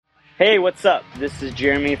Hey, what's up? This is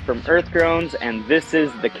Jeremy from Groans, and this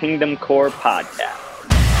is the Kingdom Core Podcast.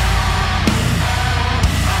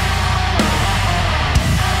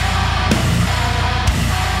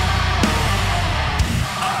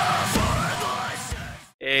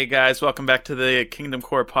 Hey guys, welcome back to the Kingdom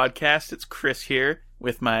Core Podcast. It's Chris here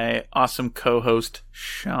with my awesome co-host,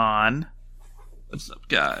 Sean. What's up,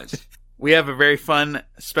 guys? We have a very fun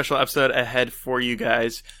special episode ahead for you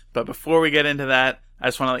guys, but before we get into that, I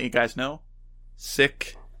just want to let you guys know,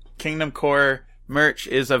 sick Kingdom Core merch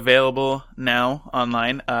is available now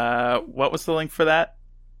online. What was the link for that?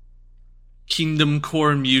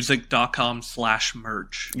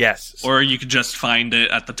 KingdomCoreMusic.com/merch. Yes. Or you could just find it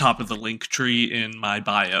at the top of the link tree in my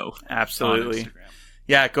bio. Absolutely.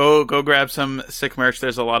 Yeah, go grab some sick merch.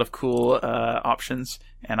 There's a lot of cool options,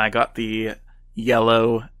 and I got the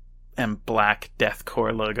yellow and black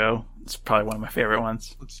Deathcore logo. It's probably one of my favorite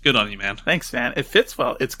ones. It's good on you, man. Thanks, man. It fits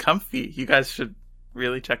well. It's comfy. You guys should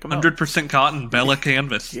really check them out. 100% cotton, Bella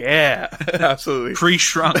canvas. Yeah, absolutely.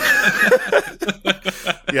 Pre-shrunk.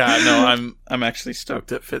 Yeah, no, I'm actually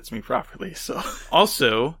stoked it fits me properly. So,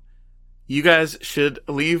 also, you guys should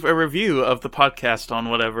leave a review of the podcast on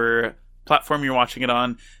whatever platform you're watching it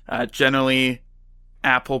on. Generally,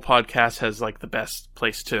 Apple Podcasts has like the best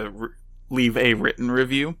place to leave a written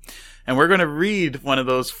review. And we're going to read one of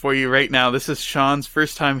those for you right now. This is Sean's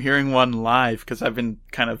first time hearing one live because I've been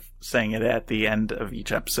kind of saying it at the end of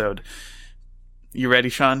each episode. You ready,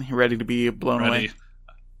 Sean? You ready to be blown away?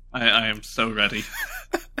 I am so ready.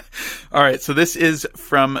 All right, so this is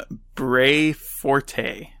from Bray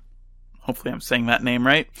Forte. Hopefully I'm saying that name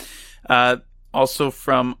right. Also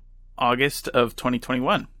from August of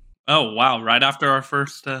 2021. Oh, wow. Right after our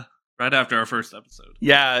first episode.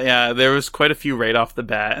 Yeah, there was quite a few right off the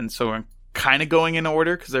bat, and so we're kind of going in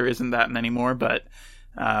order because there isn't that many more, but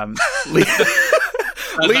leave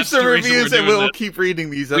some reviews and we'll keep reading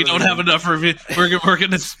these. We don't have enough reviews. We're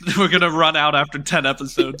gonna run out after 10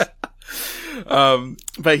 episodes.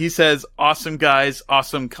 But he says, awesome guys,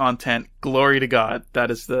 awesome content, glory to God. That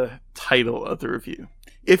is the title of the review.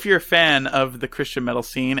 If you're a fan of the Christian metal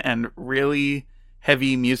scene and really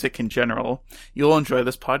heavy music in general, you'll enjoy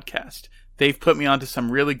this podcast. They've put me onto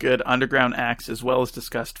some really good underground acts as well as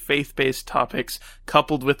discussed faith-based topics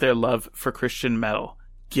coupled with their love for Christian metal.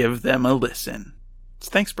 Give them a listen.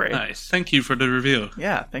 Thanks, Bray. Nice. Thank you for the review.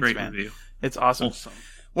 Yeah, thanks, Great man. Review. It's awesome.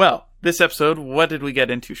 Well, this episode, what did we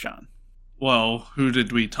get into, Sean? Well, who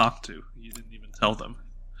did we talk to? You didn't even tell them.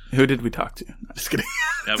 Who did we talk to? No, just kidding.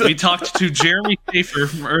 Yeah, we talked to Jeremy Schaeffer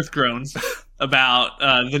from Groans about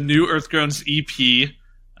the new Groans EP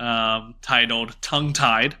titled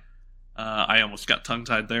Tongue-Tied. I almost got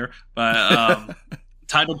tongue-tied there, but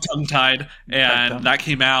titled Tongue-Tied, and that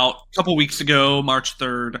came out a couple weeks ago, March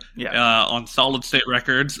 3rd, on Solid State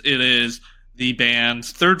Records. It is the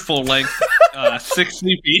band's third full-length 6th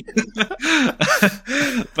EP.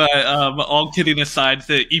 But all kidding aside,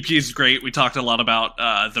 the EP is great. We talked a lot about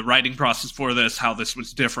the writing process for this, how this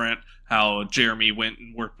was different, how Jeremy went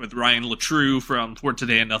and worked with Ryan LaTrue from For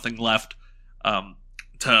Today and Nothing Left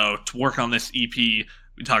to work on this EP.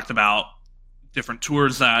 We talked about different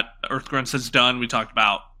tours that Groans has done. We talked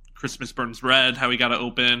about Christmas Burns Red, how he got to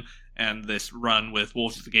open, and this run with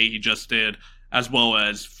Wolves at the Gate he just did, as well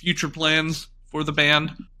as future plans for the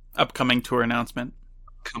band. Upcoming tour announcement.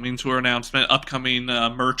 Upcoming merch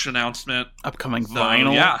announcement. Upcoming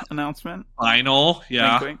vinyl announcement. Vinyl,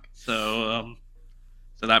 yeah. Wink, wink. So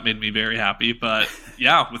that made me very happy. But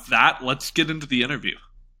yeah, with that, let's get into the interview.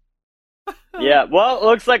 Yeah, well, it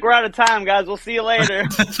looks like we're out of time, guys. We'll see you later.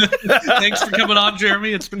 Thanks for coming on,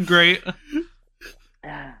 Jeremy. It's been great.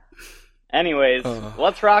 Anyways,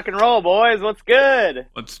 let's rock and roll, boys. What's good?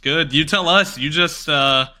 What's good? You tell us. You just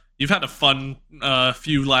you've had a fun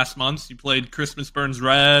few last months. You played Christmas Burns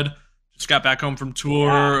Red. Just got back home from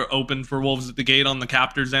tour. Opened for Wolves at the Gate on the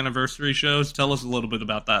Captors anniversary shows. Tell us a little bit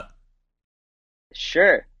about that.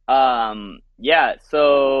 Sure. Yeah.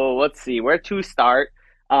 So let's see where to start.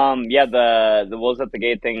 The Wolves at the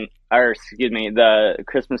Gate thing, or excuse me, the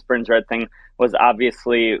Christmas Burns Red thing was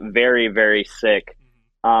obviously very, very sick.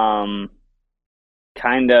 Kind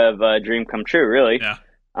of a dream come true, really. Yeah.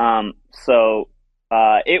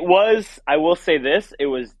 It was, I will say this, it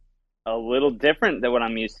was a little different than what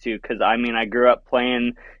I'm used to, because, I mean, I grew up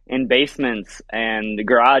playing in basements and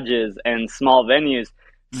garages and small venues,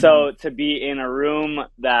 so to be in a room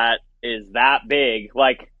that is that big,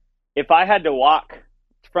 like, if I had to walk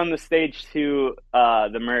from the stage to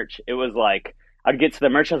the merch, it was like, I'd get to the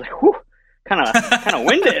merch, I was like, whew, kind of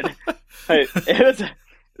winded.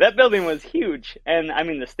 That building was huge, and I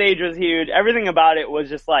mean the stage was huge. Everything about it was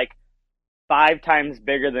just like 5 times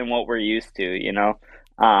bigger than what we're used to, you know,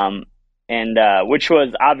 and which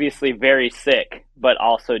was obviously very sick, but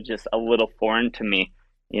also just a little foreign to me,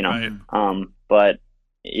 you know. Right. But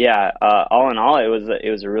yeah, all in all, it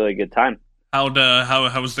was a really good time. How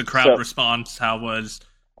was the crowd response? How was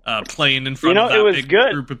playing in front of that it was big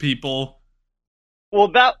good. group of people? Well,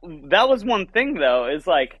 that was one thing though, is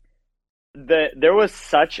like there was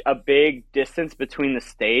such a big distance between the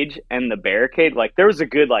stage and the barricade. Like there was a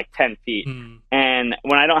good like 10 feet, and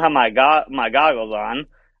when I don't have my goggles on,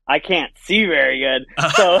 I can't see very good.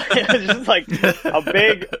 So it was just like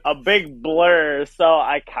a big blur. So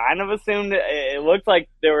I kind of assumed it looked like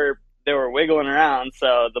they were wiggling around.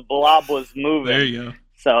 So the blob was moving. There you go.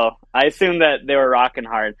 So I assumed that they were rocking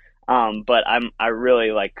hard. But I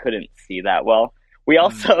really like couldn't see that well. We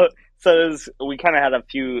also we kind of had a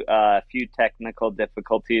few technical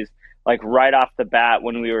difficulties. Like right off the bat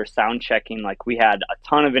when we were sound checking, like we had a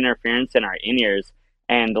ton of interference in our in-ears,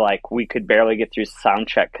 and like we could barely get through sound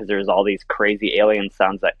check because there was all these crazy alien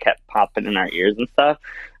sounds that kept popping in our ears and stuff.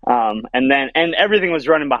 And everything was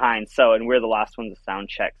running behind. So, and we're the last ones to sound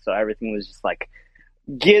check, so everything was just like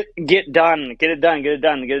get done, get it done.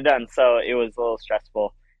 So it was a little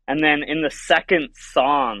stressful. And then in the second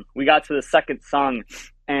song, we got to the second song,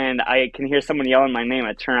 and I can hear someone yelling my name.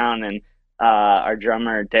 I turn around, and our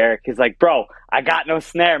drummer, Derek, is like, "Bro, I got no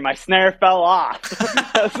snare. My snare fell off."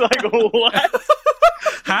 I was like, "What?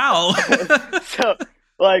 How?" So,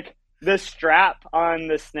 like, the strap on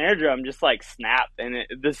the snare drum just, like, snapped, and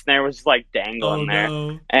the snare was just, like, dangling there.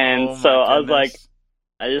 No. And so I was like,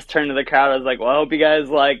 I just turned to the crowd. I was like, well, I hope you guys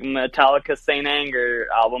like Metallica's Saint Anger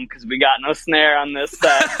album, because we got no snare on this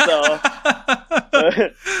set. So,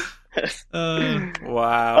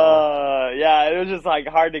 wow. Yeah, it was just like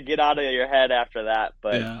hard to get out of your head after that.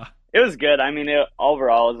 But yeah. It was good. I mean,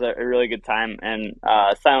 overall, it was a really good time. And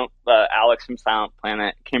Alex from Silent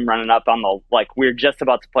Planet came running up on we were just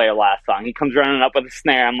about to play our last song. He comes running up with a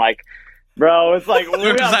snare. I'm like, bro, it's like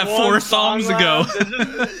we got that 4 songs ago.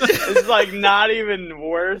 It's like not even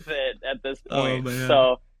worth it at this point.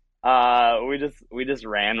 So we just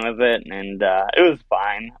ran with it, and it was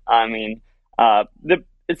fine. I mean,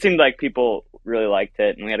 it seemed like people really liked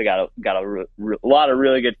it, and we got a lot of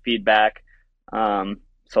really good feedback.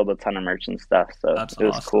 Sold a ton of merch and stuff, so it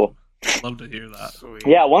was cool. Love to hear that. Sweet.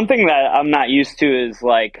 Yeah, one thing that I'm not used to is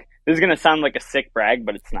like, this is gonna sound like a sick brag,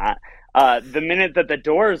 but it's not. The minute that the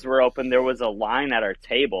doors were open, there was a line at our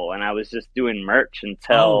table, and I was just doing merch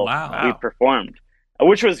until we performed,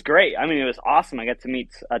 which was great. I mean, it was awesome. I got to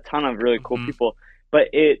meet a ton of really cool people, but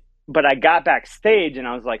I got backstage, and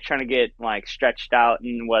I was like trying to get like stretched out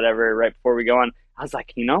and whatever right before we go on. I was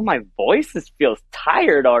like, my voice feels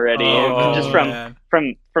tired already, just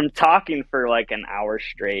from talking for like an hour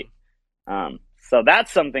straight. So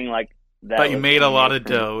that's something like that. But you made a lot of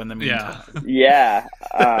dough in the meantime. Yeah.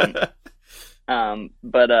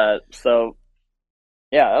 So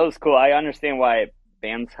yeah, that was cool. I understand why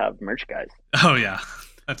bands have merch guys. Oh yeah,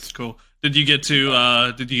 that's cool. Did you get to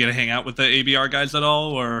hang out with the ABR guys at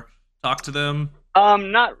all, or talk to them?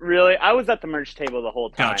 Not really. I was at the merch table the whole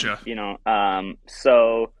time. Gotcha.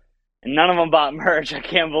 So none of them bought merch. I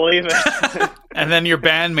can't believe it. And then your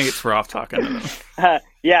bandmates were off talking to them.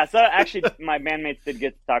 Yeah, so actually my bandmates did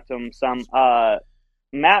get to talk to them some.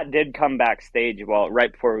 Matt did come backstage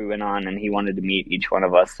right before we went on, and he wanted to meet each one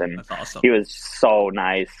of us, and that's awesome. He was so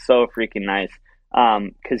nice, so freaking nice.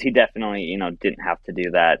 Because he definitely, didn't have to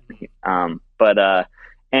do that.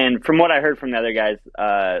 And from what I heard from the other guys,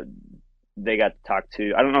 they got to talk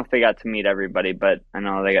to, I don't know if they got to meet everybody, but I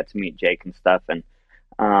know they got to meet Jake and stuff, and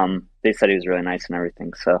they said he was really nice and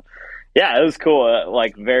everything. So yeah, it was cool.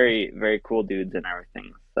 Like very, very cool dudes and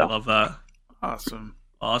everything. So I love that. Awesome.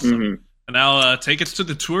 Mm-hmm. And now take us to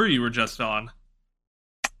the tour you were just on.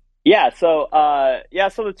 Yeah, so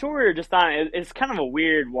the tour we were just on is kind of a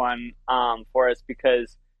weird one for us,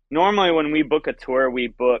 because normally when we book a tour, we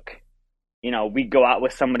go out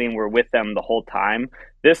with somebody and we're with them the whole time.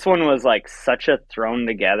 This one was like such a thrown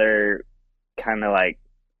together kind of like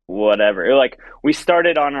whatever. Like we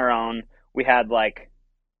started on our own. We had like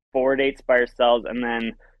 4 dates by ourselves, and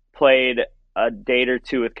then played a date or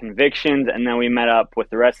 2 with Convictions, and then we met up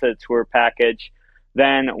with the rest of the tour package.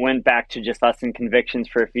 Then went back to just us and Convictions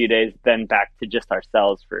for a few days, then back to just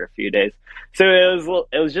ourselves for a few days. So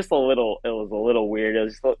it was just a little weird. It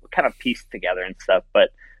was kind of pieced together and stuff.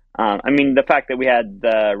 But I mean, the fact that we had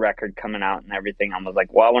the record coming out and everything, I was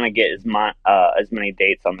like, well, I want to get as many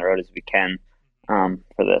dates on the road as we can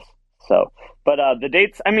for this. So, but the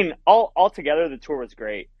dates, I mean, all together, the tour was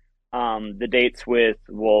great. The dates with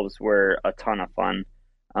Wolves were a ton of fun.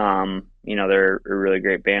 They're a really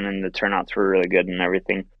great band, and the turnouts were really good and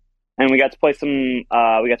everything. And we got to play we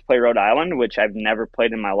got to play Rhode Island, which I've never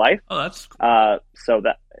played in my life. Oh, that's cool. So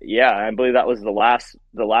that, yeah, I believe that was the last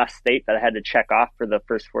state that I had to check off for the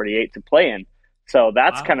first 48 to play in. So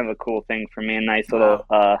that's kind of a cool thing for me, a nice little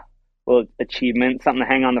achievement, something to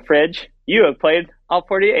hang on the fridge. You have played all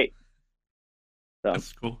 48. So.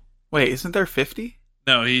 That's cool. Wait, isn't there 50?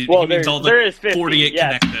 No, he means all the 50, 48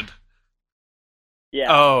 yes. connected.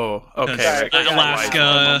 Yeah. Oh, okay. Sorry,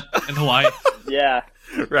 Alaska and Hawaii. Yeah.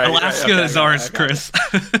 Right. Alaska is ours, Chris.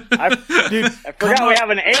 I forgot we have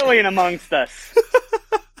an alien amongst us.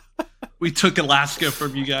 We took Alaska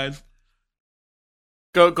from you guys.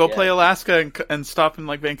 Go play Alaska and stop in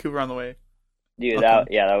like Vancouver on the way. Dude,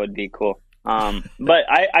 that would be cool. But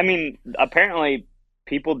I mean, apparently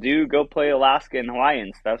people do go play Alaska and Hawaii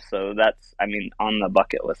and stuff, so that's, I mean, on the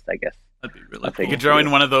bucket list, I guess. That'd be really cool. You could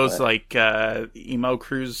join one of those like emo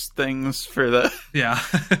cruise things for the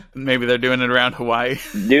maybe they're doing it around Hawaii.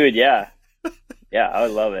 Dude, yeah, I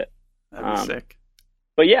would love it. That'd be sick.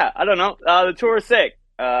 But yeah, I don't know. The tour was sick.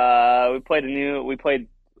 We played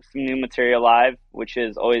some new material live, which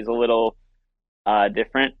is always a little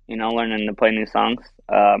different, learning to play new songs.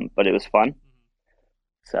 But it was fun.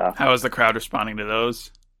 So how was the crowd responding to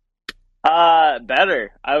those?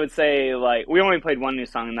 Better. I would say, like, we only played one new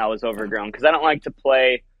song, and that was Overgrown, because I don't like to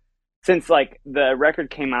play, since like the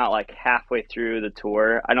record came out like halfway through the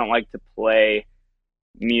tour, I don't like to play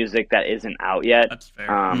music that isn't out yet. That's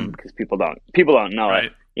fair. Because people don't know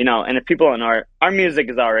it, and if people don't know it, our music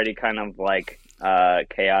is already kind of like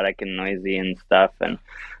chaotic and noisy and stuff, and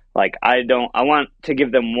like I want to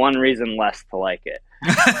give them one reason less to like it.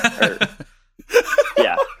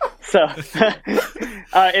 Yeah. So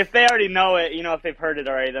if they already know it, if they've heard it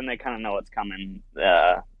already, then they kind of know what's coming,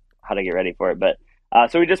 how to get ready for it. But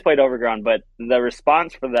so we just played Overground, but the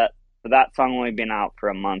response for that song only being out for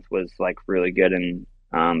a month was like really good, and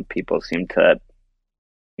people seem to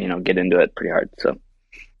get into it pretty hard. So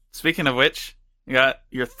speaking of which, you got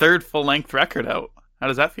your third full length record out. How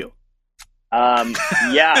does that feel?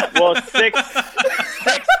 Yeah, well, sixth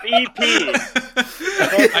EP.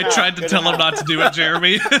 I tried to tell him not to do it,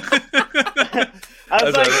 Jeremy. I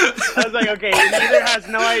was like, okay, he either has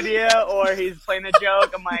no idea or he's playing a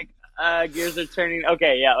joke. I'm like, gears are turning.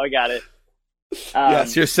 Okay, yeah, I got it.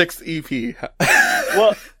 Yes, your sixth EP.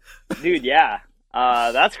 Well, dude, yeah,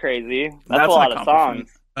 that's crazy. That's a lot of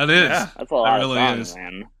songs. That is. Yeah. That's a lot really of songs, is.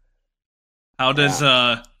 man. How does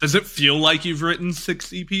it feel like you've written 6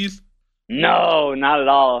 EPs? No, not at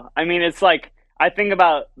all. I mean, it's like, I think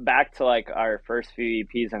about back to like our first few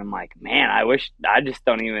EPs, and I'm like, man, I just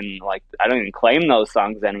don't even claim those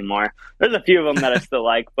songs anymore. There's a few of them that I still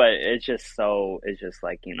like, but it's just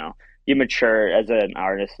like, you mature as an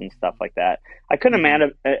artist and stuff like that. I couldn't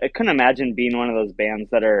imagine being one of those bands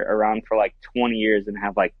that are around for like 20 years and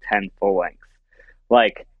have like 10 full lengths,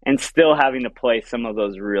 like, and still having to play some of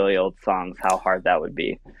those really old songs. How hard that would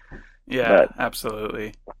be. Yeah,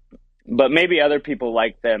 absolutely. But maybe other people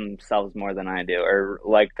like themselves more than I do, or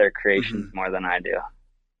like their creations more than I do.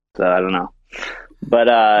 So I don't know.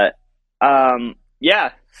 But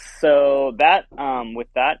yeah. So that with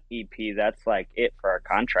that EP, that's like it for our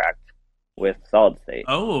contract with Solid State.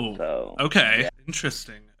 Oh, so okay, yeah.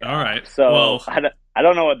 Interesting. All right. So well, I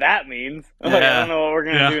don't know what that means. Like, I don't know what we're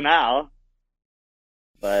gonna do now.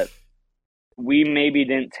 But we maybe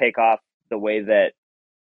didn't take off the way that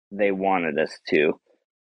they wanted us to.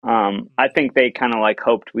 I think they kind of like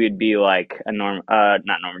hoped we'd be like a not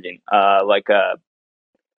Norma Jean, like a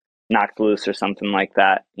Knocked Loose or something like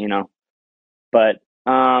that, But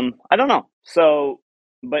I don't know. So,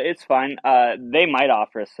 but it's fine. They might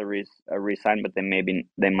offer us a re-sign, but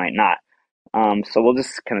they might not. So we'll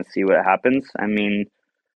just kind of see what happens. I mean,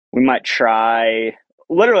 we might try.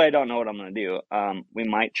 Literally, I don't know what I'm gonna do. We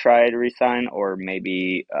might try to re-sign, or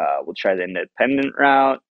maybe we'll try the independent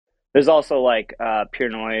route. There's also like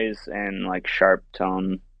Pure Noise and like Sharp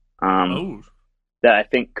Tone that I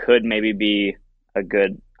think could maybe be a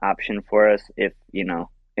good option for us if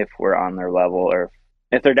we're on their level or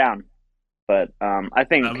if they're down. But I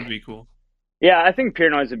think that would be cool. Yeah, I think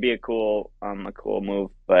Pure Noise would be a cool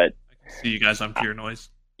move. But I can see you guys on Pure Noise.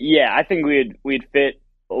 Yeah, I think we'd fit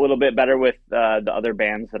a little bit better with the other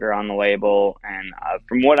bands that are on the label, and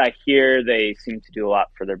from what I hear, they seem to do a lot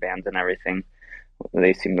for their bands and everything.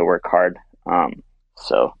 They seem to work hard.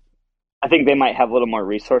 So I think they might have a little more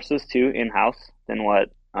resources too in-house than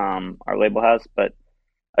what our label has. But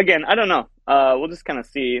again, I don't know. We'll just kind of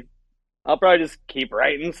see. I'll probably just keep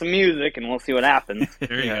writing some music and we'll see what happens.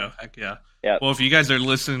 There you go. Heck yeah. Yep. Well, if you guys are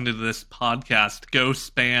listening to this podcast, go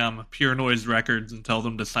spam Pure Noise Records and tell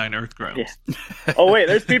them to sign Earth Groans. Yeah. Oh wait,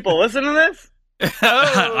 there's people listening to this?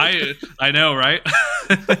 Oh. I know, right?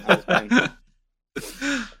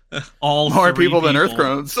 All More three people than Earth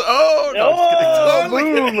Groans. Oh, no, Oh, I'm just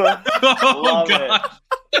kidding. boom! Oh Love god.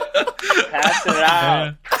 Pass it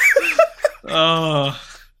out. Oh,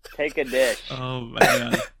 Take a dish. oh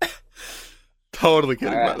man. Totally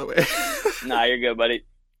kidding, All right. by the way. Nah, you're good, buddy.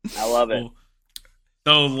 I love it. Cool.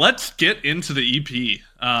 So let's get into the EP.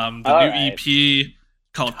 The All new right. EP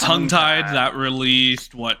called Tongue Tied that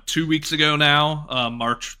released 2 weeks ago now,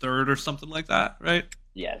 March 3rd or something like that, right?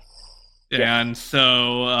 Yes. And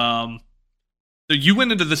so you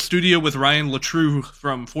went into the studio with Ryan LaTrue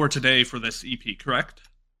from For Today for this EP, correct?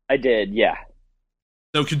 I did, yeah.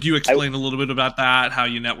 So could you explain a little bit about that, how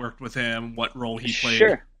you networked with him, what role he played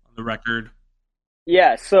on the record?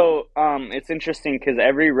 Yeah, so it's interesting because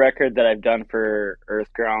every record that I've done for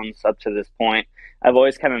Earth Grounds up to this point, I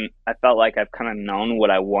felt like I've kind of known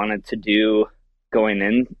what I wanted to do going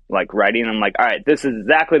in, like writing. I'm like, all right, this is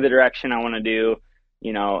exactly the direction I want to do,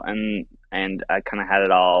 and I kind of had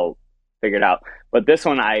it all figured out. But this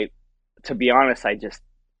one, to be honest, I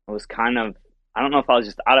was kind of, I don't know if I was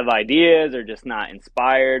just out of ideas or just not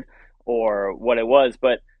inspired or what it was,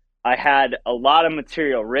 but I had a lot of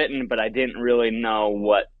material written, but I didn't really know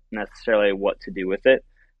what to do with it.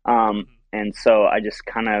 And so I just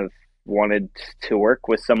kind of wanted to work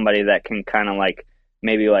with somebody that can kind of like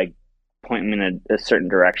maybe like point me in a certain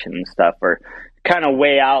direction and stuff, or kind of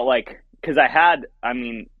weigh out, like, because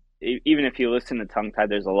even if you listen to Tongue Tied,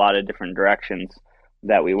 there's a lot of different directions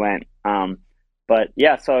that we went. But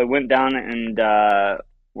yeah, so I went down and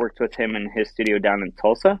worked with him in his studio down in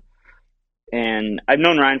Tulsa. And I've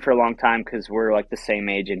known Ryan for a long time because we're like the same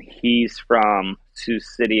age, and he's from Sioux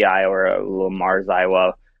City, Iowa, or Little Mars,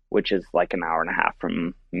 Iowa, which is like an hour and a half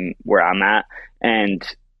from where I'm at. And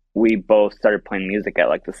we both started playing music at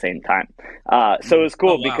like the same time. So it was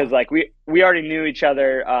cool because like we already knew each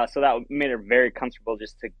other. So that made it very comfortable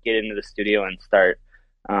just to get into the studio and start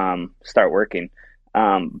working.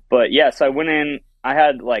 But yeah, so I went in, I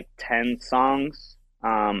had like 10 songs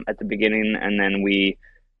at the beginning,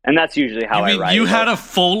 and that's usually how I write. You had a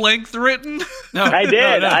full length written? No, I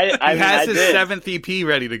did. No. I he has his did. 7th EP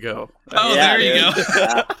ready to go. Oh, Yeah, there you dude.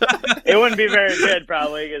 go. It wouldn't be very good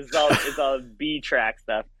probably because it's all B track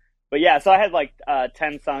stuff. But yeah, so I had like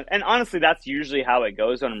 10 songs, and honestly, that's usually how it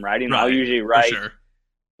goes when I'm writing. I'll usually write, sure.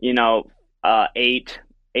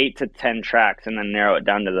 8 to 10 tracks, and then narrow it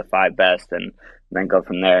down to the 5 best, and then go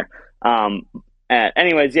from there.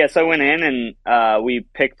 Anyways, yeah, so I went in and we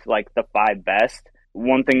picked like the 5 best.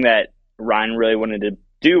 One thing that Ryan really wanted to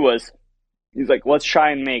do was, he's like, let's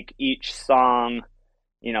try and make each song,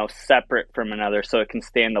 separate from another so it can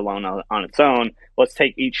stand alone on its own. Let's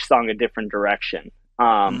take each song a different direction,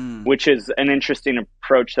 which is an interesting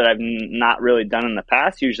approach that I've not really done in the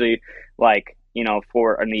past. Usually, like,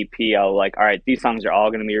 for an EP, I'll like, all right, these songs are all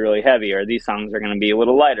going to be really heavy, or these songs are going to be a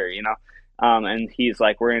little lighter, and he's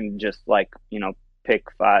like, we're going to just like, pick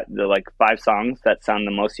 5 songs that sound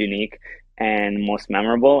the most unique and most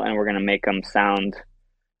memorable, and we're going to make them sound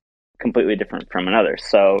completely different from another.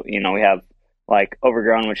 So, we have like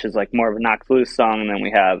Overgrown, which is like more of a knocked loose song, and then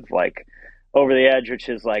we have like Over the Edge, which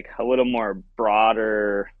is like a little more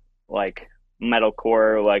broader, like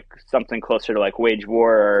metalcore, like something closer to like Wage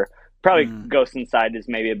War, or probably Ghost Inside is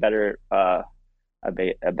maybe a better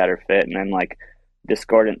fit. And then like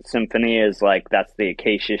Discordant Symphony is like, that's the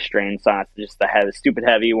Acacia Strain song. It's just the stupid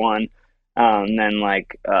heavy one. And then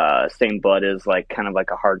like Same Blood is like kind of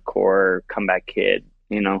like a hardcore Comeback Kid,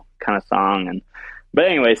 kind of song. But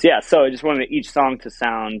anyways, yeah, so I just wanted each song to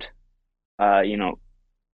sound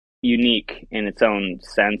unique in its own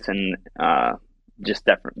sense, and just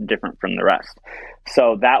different from the rest.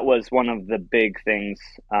 So that was one of the big things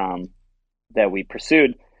that we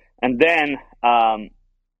pursued. And then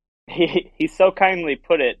he so kindly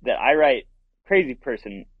put it that I write crazy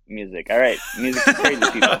person music. I write music for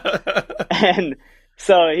crazy people. And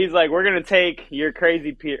so he's like, we're going to take your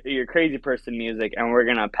crazy person music, and we're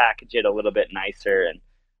going to package it a little bit nicer.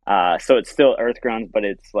 And so it's still Earth Groans, but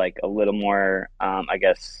it's like a little more, I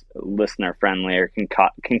guess, listener friendly, or can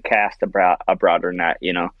cast a broader net,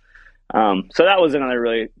 So that was another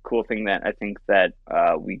really cool thing that I think that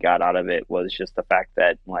we got out of it, was just the fact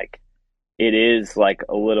that like it is like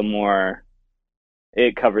a little more,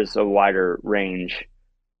 it covers a wider range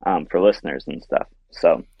for listeners and stuff.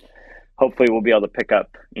 So hopefully we'll be able to pick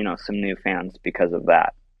up, some new fans because of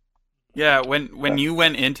that. Yeah, when you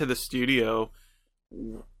went into the studio,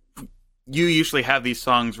 you usually have these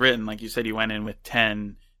songs written. Like you said, you went in with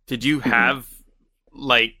 10. did you have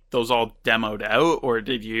like those all demoed out, or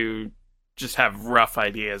did you just have rough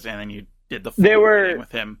ideas and then you did the They full writing were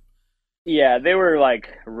with him? Yeah, they were like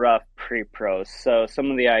rough pre-pros. So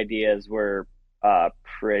some of the ideas were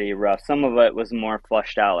pretty rough. Some of it was more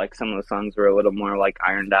fleshed out. Like some of the songs were a little more like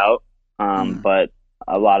ironed out. Mm. But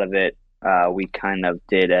a lot of it we kind of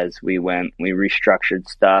did as we went. We restructured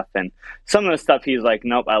stuff, and some of the stuff he's like,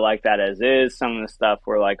 "Nope, I like that as is." Some of the stuff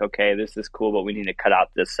we're like, "Okay, this is cool, but we need to cut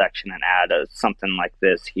out this section and add something like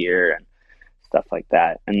this here and stuff like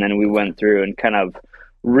that." And then we Okay. went through and kind of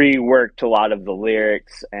reworked a lot of the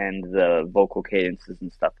lyrics and the vocal cadences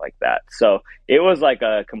and stuff like that. So it was like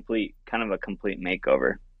a complete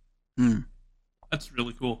makeover. Mm. That's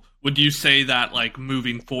really cool. Would you say that, like,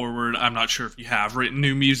 moving forward, I'm not sure if you have written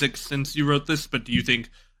new music since you wrote this, but do you think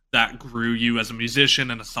that grew you as a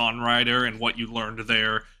musician and a songwriter, and what you learned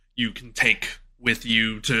there you can take with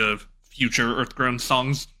you to future Earthgrown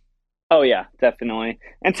songs? Oh yeah, definitely.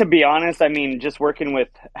 And to be honest, I mean, just working with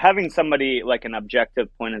having somebody like an objective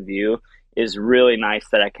point of view is really nice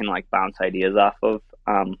that I can like bounce ideas off of.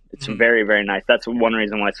 It's Mhm. very, very nice. That's one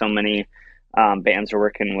reason why so many bands are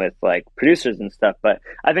working with like producers and stuff. But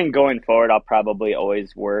I think going forward, I'll probably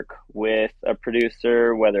always work with a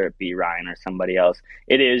producer, whether it be Ryan or somebody else.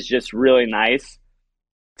 It is just really nice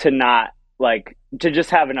to not like to just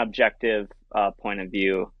have an objective point of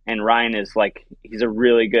view. And Ryan is like he's a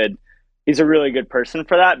really good person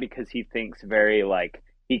for that because he thinks very like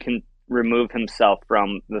he can remove himself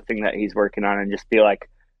from the thing that he's working on and just be like,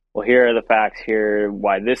 well, here are the facts, here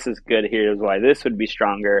why this is good, here's why this would be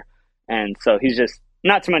stronger. And so he's just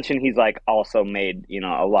not to mention he's like also made, you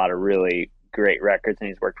know, a lot of really great records and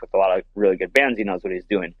he's worked with a lot of really good bands. He knows what he's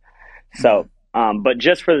doing. Mm. So but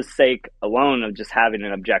just for the sake alone of just having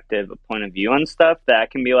an objective point of view on stuff,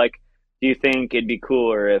 that can be like, do you think it'd be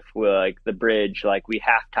cooler if we like the bridge, like we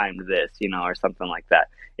half timed this, you know, or something like that?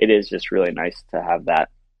 It is just really nice to have that.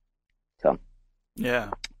 So Yeah.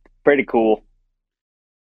 pretty cool.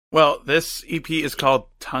 Well, this EP is called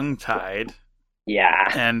Tongue Tied,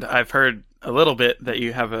 Yeah. and I've heard a little bit that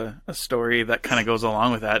you have a story that kind of goes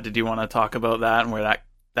along with that. Did you want to talk about that and where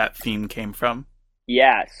that theme came from?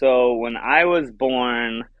 Yeah. So when I was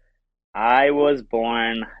born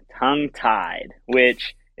tongue tied,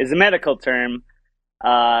 which is a medical term,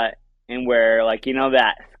 uh, and where like you know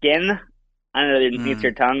that skin underneath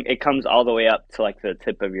your Mm. tongue, it comes all the way up to like the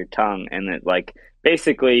tip of your tongue, and it like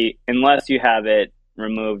basically, unless you have it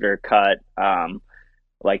removed or cut,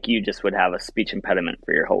 like you just would have a speech impediment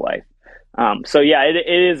for your whole life. So yeah, it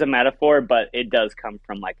is a metaphor, but it does come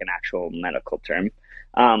from like an actual medical term.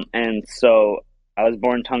 And so I was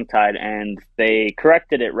born tongue tied, and they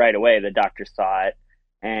corrected it right away. The doctor saw it,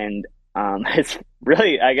 and it's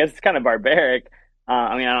really, I guess, it's kind of barbaric.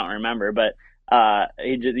 I mean, I don't remember, but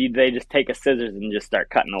they just take a scissors and just start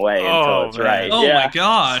cutting away until Oh it's right. man. Oh my Yeah,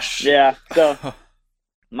 gosh. yeah. So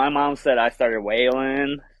my mom said I started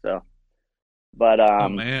wailing. So, but Oh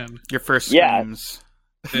man. Your first yeah, screams.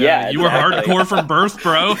 yeah, You were exactly. hardcore from birth,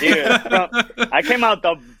 bro. Dude, I came out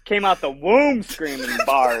the womb screaming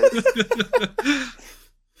bars.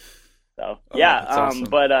 So Oh, yeah, that's awesome.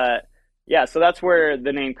 but yeah, so that's where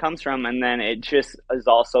the name comes from, and then it just has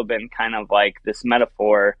also been kind of like this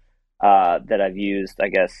metaphor that I've used, I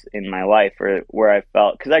guess, in my life, or where I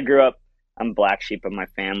felt because I grew up, I'm black sheep of my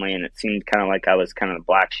family, and it seemed kind of like I was kind of the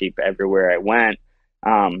black sheep everywhere I went.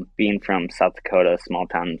 Being from South Dakota, small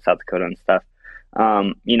town in South Dakota and stuff,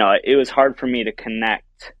 you know, it was hard for me to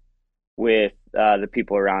connect with the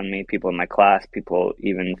people around me, people in my class, people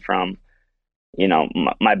even from you know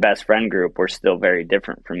my best friend group were still very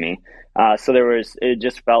different from me. So it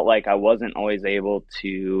just felt like I wasn't always able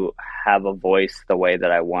to have a voice the way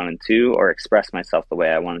that I wanted to or express myself the way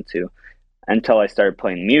I wanted to until I started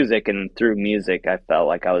playing music, and through music I felt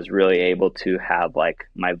like I was really able to have like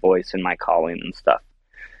my voice and my calling and stuff.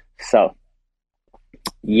 So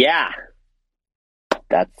yeah,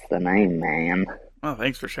 that's the name, man. Oh,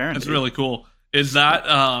 thanks for sharing. That's Dude. really cool. Is that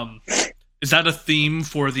a theme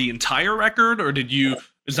for the entire record, or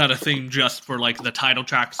is that a theme just for like the title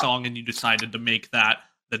track song and you decided to make that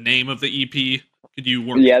the name of the EP? Could you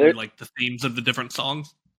work Yeah, through like the themes of the different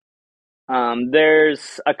songs?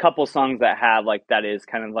 there's a couple songs that have like that is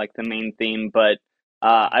kind of like the main theme, but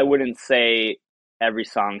I wouldn't say every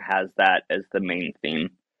song has that as the main theme.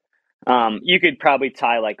 You could probably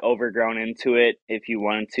tie like Overgrown into it if you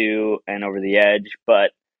wanted to, and Over the Edge,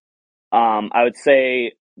 but I would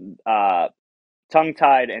say uh, Tongue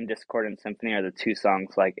Tied and Discordant Symphony are the two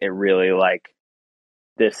songs like it really like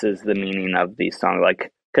this is the meaning of these songs,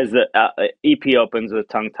 like because the EP opens with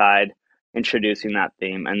Tongue Tied, introducing that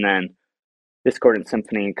theme, and then Discordant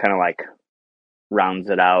Symphony kind of like rounds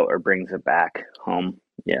it out or brings it back home.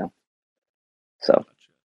 Yeah. So.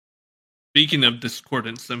 Speaking of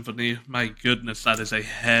Discordant Symphony, my goodness, that is a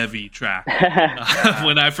heavy track.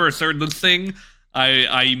 When I first heard this thing,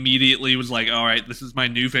 I immediately was like, all right, this is my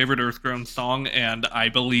new favorite Earthgrown song, and I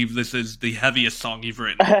believe this is the heaviest song you've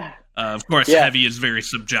written. Of course, heavy is very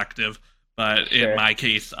subjective, but in my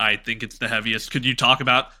case, I think it's the heaviest. Could you talk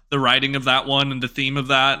about the writing of that one and the theme of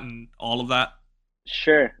that and all of that?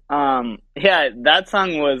 Sure. Yeah, that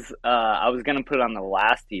song was, I was going to put it on the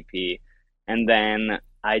last EP, and then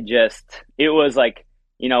it was like,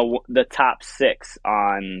 the top 6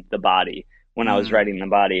 on the body when I was writing the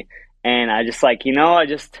body. And I just like,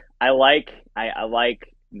 I like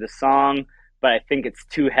the song, but I think it's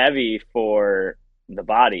too heavy for the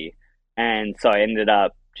body. And so I ended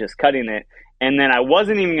up just cutting it. And then I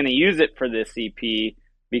wasn't even going to use it for this EP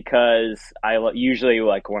because I usually,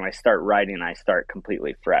 like, when I start writing, I start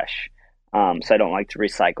completely fresh. So I don't like to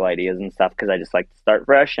recycle ideas and stuff because I just like to start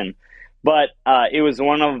fresh. But it was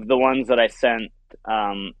one of the ones that I sent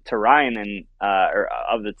to Ryan and or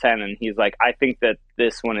of the 10, and he's like, I think that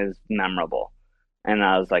this one is memorable. And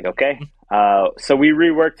I was like, okay. So we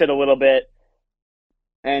reworked it a little bit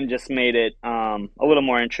and just made it a little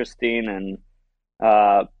more interesting and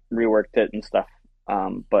reworked it and stuff.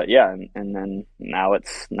 But yeah, and then now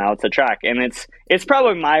it's a track, and it's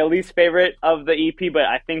probably my least favorite of the EP, but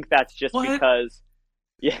I think that's just because,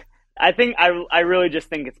 yeah, I think I really just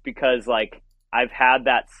think it's because, like, I've had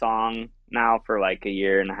that song now for like a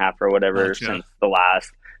year and a half or whatever since the last,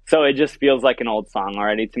 so it just feels like an old song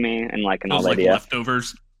already to me, and like an old idea.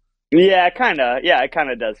 Leftovers. Yeah, kind of. Yeah, it kind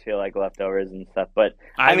of does feel like leftovers and stuff. But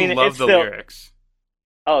I mean, love the lyrics.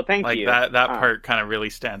 Oh, thank you. Like that part kind of really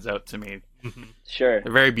stands out to me. Sure.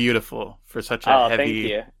 They're very beautiful for such a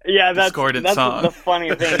heavy, discordant song. The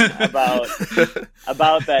funny thing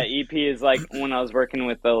about that EP is, like, when I was working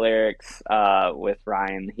with the lyrics with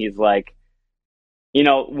Ryan, he's like,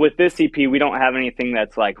 with this EP, we don't have anything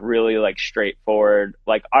that's like really like straightforward.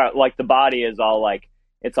 Like the body is all like,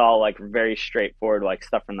 it's all like very straightforward, like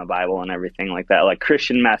stuff from the Bible and everything like that, like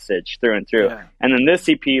Christian message through and through. Yeah. And then this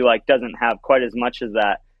EP like doesn't have quite as much as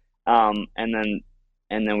that.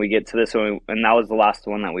 And then we get to this one, and that was the last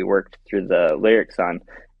one that we worked through the lyrics on.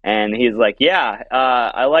 And he's like, yeah,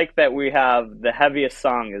 I like that we have the heaviest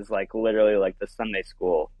song is like literally like the Sunday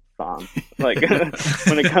school song, like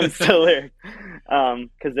when it comes to lyrics,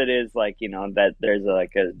 because it is like, that there's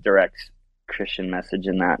like a direct Christian message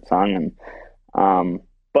in that song. And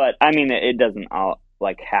but I mean, it doesn't all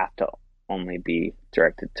like have to only be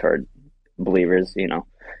directed toward believers,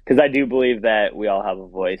 because I do believe that we all have a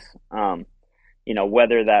voice.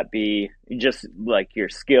 Whether that be just like your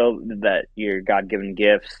skill, that your God-given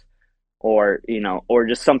gifts, or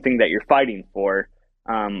just something that you're fighting for,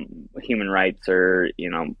 human rights, or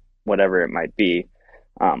whatever it might be.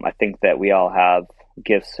 I think that we all have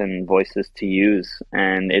gifts and voices to use,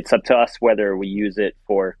 and it's up to us whether we use it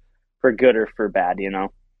for good or for bad,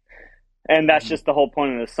 And that's just the whole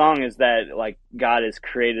point of the song, is that like God has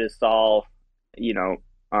created us all,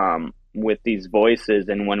 with these voices,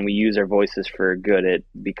 and when we use our voices for good, it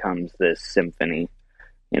becomes this symphony,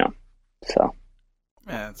 So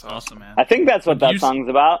yeah, that's awesome, man. I think that's what that song's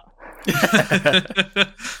about.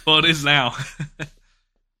 Well, it is now.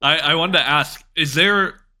 I wanted to ask: is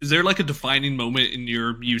there like a defining moment in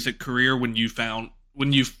your music career when you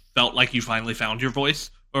felt like you finally found your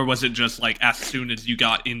voice, or was it just like as soon as you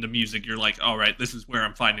got into music, you're like, all right, this is where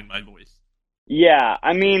I'm finding my voice? Yeah,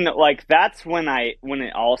 I mean, like, that's when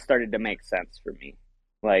it all started to make sense for me.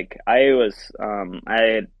 Like, I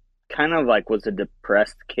kind of like was a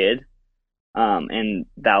depressed kid, and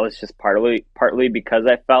that was just partly because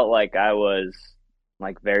I felt like I was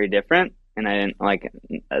like very different, and I didn't like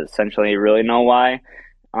essentially really know why.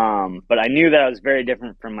 But I knew that I was very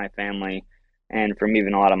different from my family and from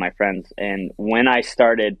even a lot of my friends. And when I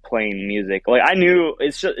started playing music, like, I knew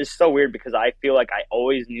it's so weird because I feel like I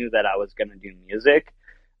always knew that I was going to do music.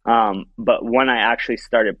 But when I actually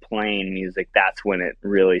started playing music, that's when it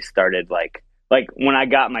really started, like when I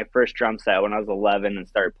got my first drum set when I was 11 and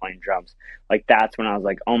started playing drums, like that's when I was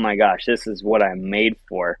like, oh my gosh, this is what I'm made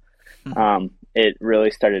for. It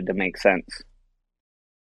really started to make sense.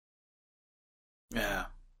 Yeah.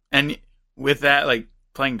 And with that, like,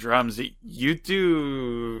 playing drums, you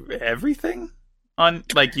do everything on,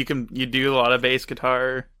 like, you do a lot of bass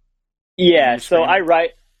guitar. Yeah, so I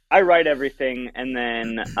write everything, and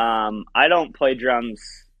then I don't play drums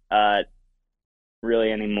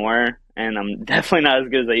really anymore, and I'm definitely not as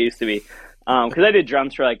good as I used to be, because I did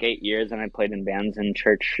drums for like 8 years, and I played in bands in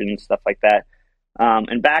church and stuff like that.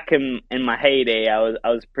 And back in my heyday, I was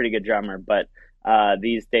a pretty good drummer, but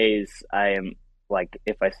these days I am like,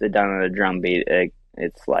 if I sit down at a drum beat,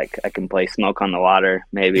 it's like I can play Smoke on the Water,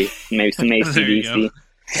 maybe some AC/DC.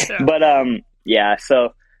 Yeah. But yeah,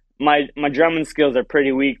 so my drumming skills are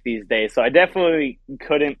pretty weak these days, so I definitely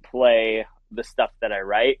couldn't play the stuff that I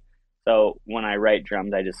write. So when I write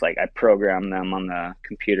drums, I just I program them on the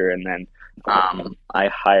computer, and then I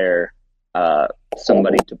hire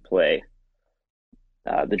somebody to play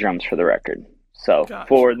the drums for the record. So Gotcha.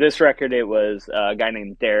 For this record, it was a guy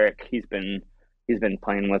named Derek. He's been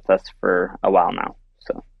playing with us for a while now.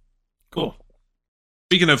 So cool.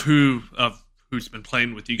 Speaking of who's been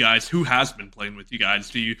playing with you guys, who has been playing with you guys?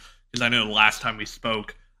 Because I know the last time we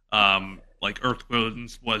spoke,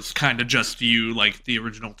 Groans was kind of just you, like the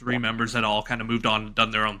original 3 members that all kind of moved on and done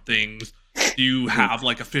their own things. Do you have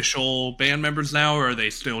official band members now, or are they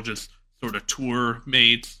still just sort of tour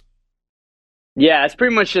mates? Yeah, it's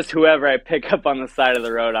pretty much just whoever I pick up on the side of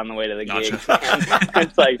the road on the way to the gig.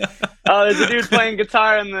 It's like, oh, there's a dude playing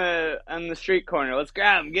guitar on the street corner. Let's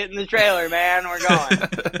grab him. Get in the trailer, man. We're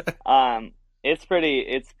going. It's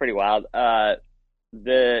pretty wild.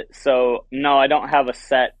 So no, I don't have a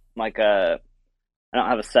set I don't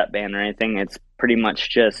have a set band or anything. It's pretty much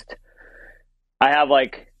just I have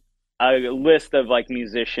a list of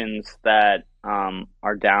musicians that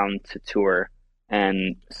are down to tour.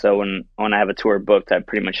 And so when I have a tour booked, I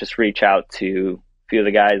pretty much just reach out to a few of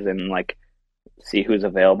the guys and see who's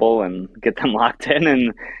available and get them locked in,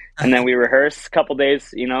 and then we rehearse a couple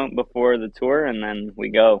days, before the tour, and then we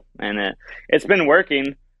go. And it's been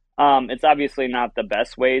working. It's obviously not the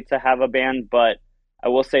best way to have a band, but I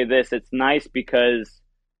will say this: it's nice because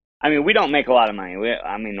we don't make a lot of money.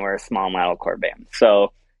 We're a small metalcore band,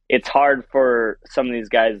 so it's hard for some of these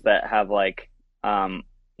guys that have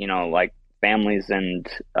families and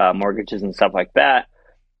mortgages and stuff like that.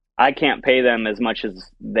 I can't pay them as much as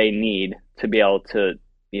they need to be able to,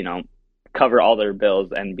 cover all their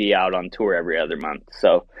bills and be out on tour every other month.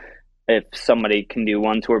 So if somebody can do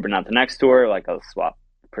one tour but not the next tour, I'll swap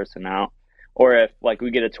the person out. Or if we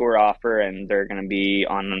get a tour offer and they're going to be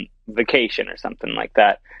on vacation or something like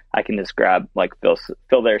that, I can just grab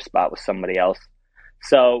fill their spot with somebody else.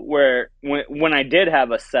 So when I did have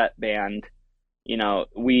a set band,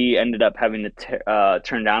 we ended up having to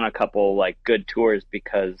turn down a couple good tours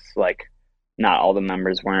because not all the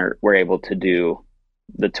members were able to do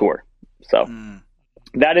the tour. So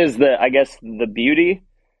that is the beauty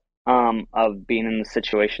of being in the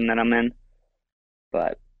situation that I'm in,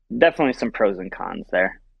 but definitely some pros and cons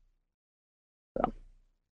there. So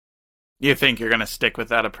you think you're going to stick with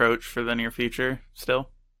that approach for the near future still?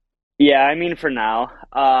 Yeah, for now.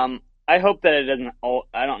 I hope that it doesn't.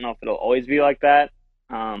 I don't know if it'll always be like that,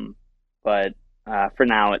 but for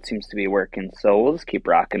now it seems to be working. So we'll just keep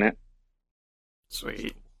rocking it.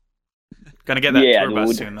 Sweet. Gonna get that tour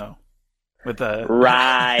bus soon, though. With the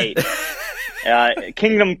right.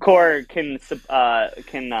 Kingdom Core can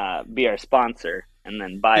be our sponsor, and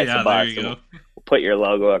then buy us a bus. We'll put your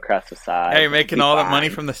logo across the side. Hey, you're making all that money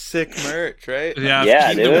from the sick merch, right?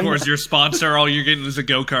 Yeah. Kingdom Core's your sponsor. All you're getting is a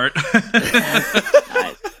go-kart.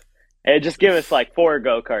 Nice. Hey, just give us 4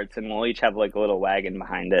 go-karts, and we'll each have a little wagon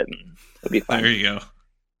behind it, and it'll be fun. There you go.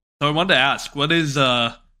 So I wanted to ask, what is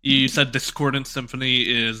you said Discordant Symphony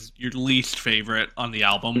is your least favorite on the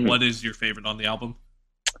album. Mm-hmm. What is your favorite on the album?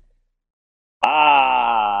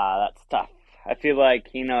 That's tough. I feel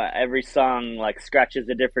every song scratches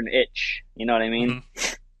a different itch. You know what I mean?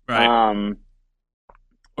 Mm-hmm. Right.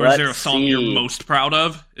 Or is there a song you're most proud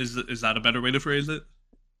of? Is that a better way to phrase it?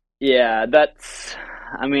 Yeah, that's.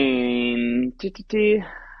 I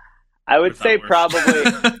would say probably.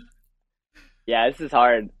 Yeah, this is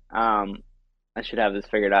hard. I should have this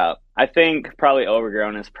figured out. I think probably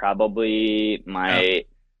Overgrown is probably my.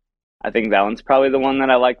 I think that one's probably the one that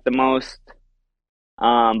I like the most.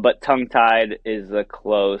 But Tongue Tied is a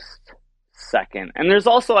close second. And there's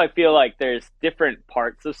also, I feel there's different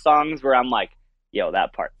parts of songs where I'm yo,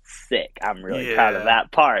 that part's sick. I'm really proud of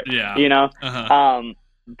that part. Yeah. Uh-huh.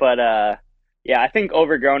 But I think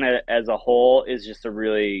Overgrown as a whole is just a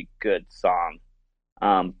really good song.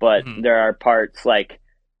 But there are parts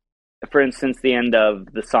for instance, the end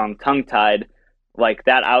of the song Tongue Tied,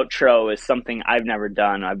 that outro is something I've never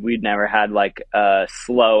done. We've never had a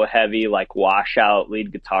slow, heavy, washout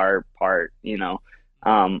lead guitar part,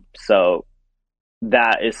 so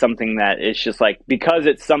that is something that it's just because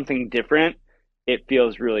it's something different, it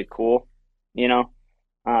feels really cool,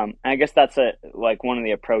 I guess that's one of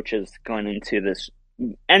the approaches going into this,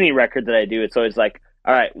 any record that I do. It's always all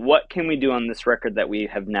right, what can we do on this record that we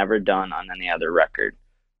have never done on any other record?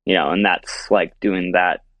 and that's like doing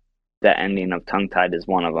that ending of Tongue Tied is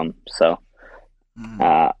one of them. So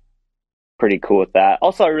pretty cool with that.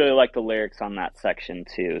 Also, I really like the lyrics on that section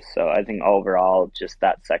too. So I think overall, just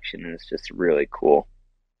that section is just really cool.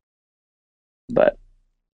 But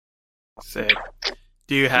sick.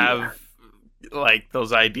 Do you have like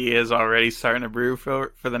those ideas already starting to brew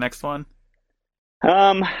for the next one?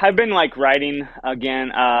 I've been like writing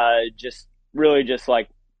again, just like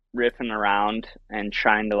riffing around and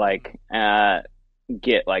trying to like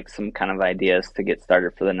get like some kind of ideas to get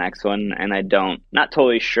started for the next one, and not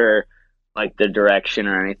totally sure like the direction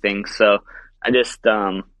or anything. So I just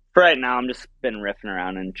for right now I'm just been riffing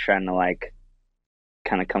around and trying to like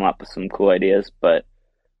kind of come up with some cool ideas. But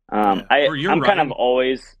I'm kind of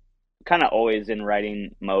always in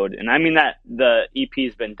writing mode, and I mean that the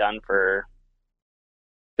EP's been done for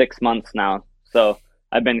 6 months now, so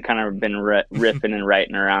I've been riffing and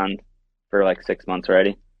writing around for like 6 months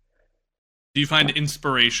already. Do you find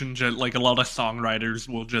inspiration, like a lot of songwriters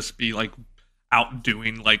will just be like out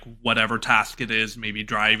doing like whatever task it is, maybe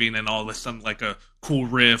driving, and all of a sudden like a cool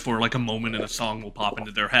riff or like a moment in a song will pop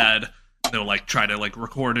into their head. They'll like try to like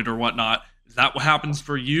record it or whatnot. Is that what happens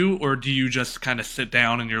for you, or do you just kind of sit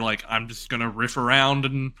down and you're like, I'm just gonna riff around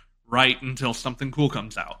and write until something cool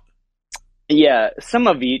comes out? Yeah, some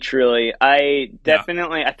of each really. I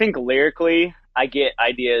think lyrically I get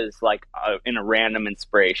ideas like in a random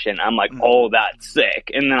inspiration. I'm like, oh, that's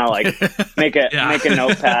sick, and then I like make a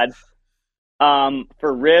notepad.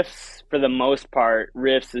 For riffs, for the most part,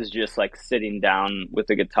 riffs is just like sitting down with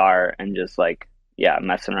the guitar and just like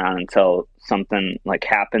messing around until something like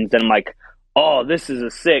happens. And I'm like, oh, this is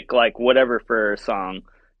a sick like whatever for a song.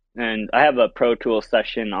 And I have a Pro Tools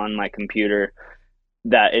session on my computer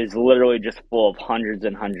that is literally just full of hundreds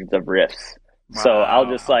and hundreds of riffs. Wow. So I'll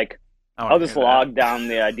just log down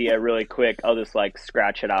the idea really quick. I'll just like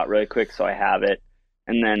scratch it out really quick so I have it.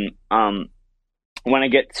 And then when I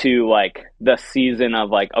get to like the season of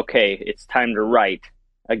like, okay, it's time to write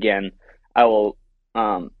again, I will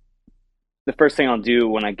the first thing I'll do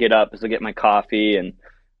when I get up is I'll get my coffee and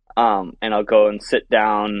I'll go and sit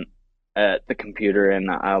down at the computer, and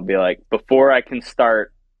I'll be like, before I can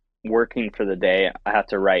start working for the day, I have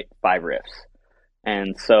to write 5 riffs.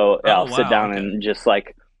 And so I'll sit down and just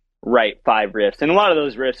like write 5 riffs, and a lot of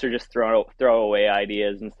those riffs are just throwaway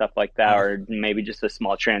ideas and stuff like that, or maybe just a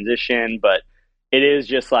small transition. But it is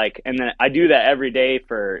just like, and then I do that every day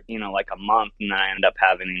for like a month, and then I end up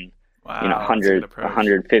having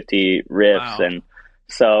 150 riffs. Wow. And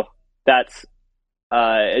so that's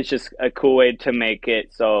it's just a cool way to make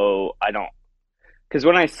it so I don't, because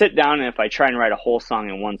when I sit down and if I try and write a whole song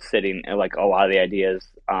in one sitting, like a lot of the ideas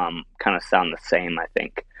kind of sound the same, I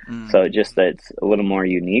think. So just that it's a little more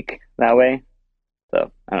unique that way.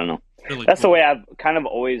 So I don't know. Really that's cool. The way I've kind of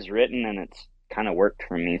always written, and it's kind of worked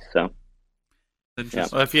for me. So yeah.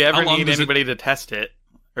 Well, if you ever need anybody to test it,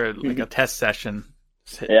 or like a test session,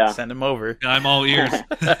 send them over. Yeah, I'm all ears.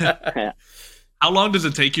 How long does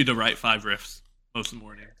it take you to write 5 riffs most of the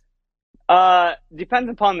morning? Depends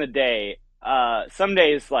upon the day. Some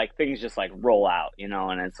days like things just like roll out,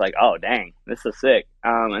 and it's like, oh dang, this is sick.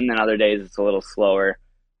 And then other days it's a little slower.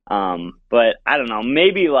 But I don't know,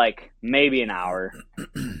 maybe an hour.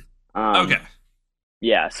 Okay.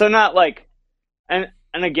 Yeah. So not like, and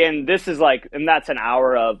again, this is like, and that's an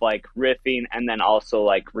hour of like riffing and then also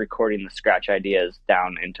like recording the scratch ideas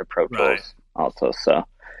down into Pro Tools also. So,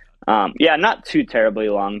 not too terribly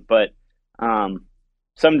long, but,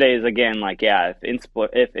 some days again, like,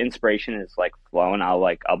 if inspiration is like flowing,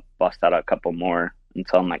 I'll bust out a couple more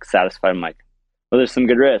until I'm like satisfied. I'm like, well, there's some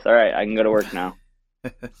good riffs. All right, I can go to work now.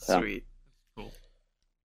 Sweet. Cool.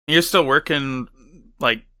 You're still working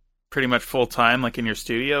like pretty much full time, like in your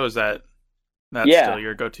studio? Is that's still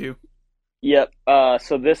your go-to? Yep.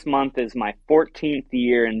 So this month is my 14th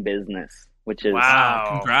year in business, which is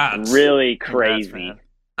congrats. Really crazy.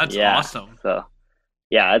 That's awesome. So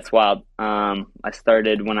yeah, it's wild. I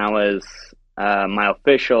started when I was got my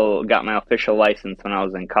official license when I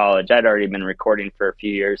was in college. I'd already been recording for a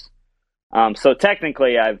few years. So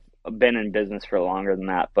technically I've been in business for longer than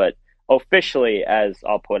that, but officially as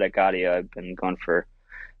All Poetic Audio, I've been going for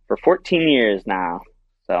 14 years now.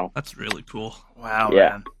 So that's really cool. Wow, yeah,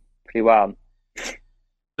 man. Pretty wild.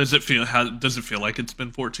 Does it feel like it's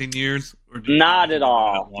been 14 years? Or not at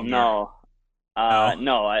all. No.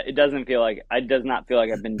 No, it does not feel like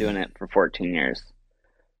I've been doing it for 14 years.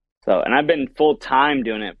 So, and I've been full time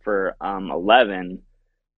doing it for 11,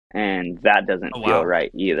 and that doesn't feel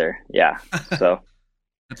right either. Yeah. So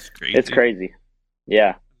that's crazy. It's crazy.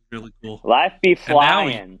 Yeah. Really cool. Life be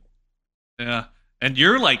flying. And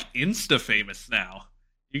you're like Insta famous now.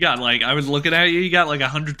 You got I was looking at you. You got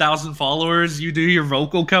 100,000 followers. You do your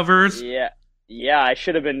vocal covers. Yeah. I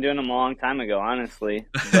should have been doing them a long time ago, honestly.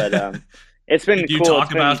 But it's been Did you cool.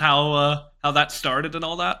 talk about how that started and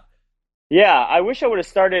all that? Yeah, I wish I would have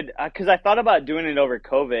started because I thought about doing it over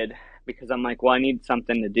COVID because I'm like, well, I need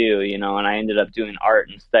something to do, and I ended up doing art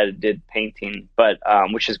instead of did painting, but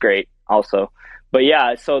which is great also. But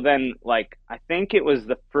yeah, so then I think it was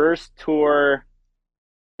the first tour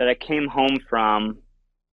that I came home from,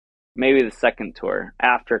 maybe the second tour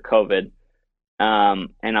after COVID.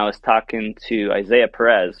 And I was talking to Isaiah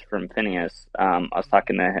Perez from Phineas. I was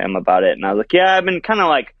talking to him about it, and I was like, yeah, I've been kind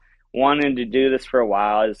of wanting to do this for a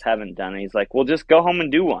while. I just haven't done it. He's like, well, just go home and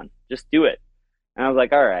do one. Just do it. And I was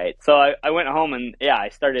like, all right. So I went home and yeah, I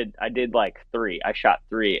did 3. I shot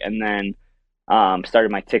 3 and then started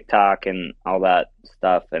my TikTok and all that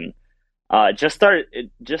stuff. And it just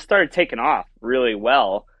started taking off really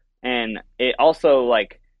well. And it also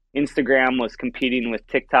Instagram was competing with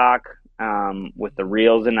TikTok with the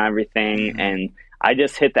reels and everything. And I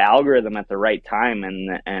just hit the algorithm at the right time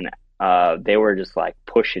and they were just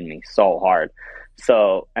pushing me so hard.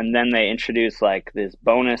 So, and then they introduced this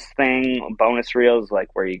bonus reels,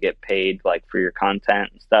 where you get paid for your content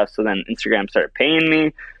and stuff. So then Instagram started paying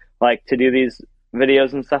me to do these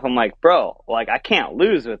videos and stuff. I'm like, bro, I can't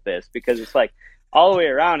lose with this because it's all the way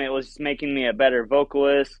around. It was just making me a better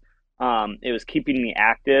vocalist. It was keeping me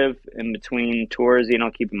active in between tours,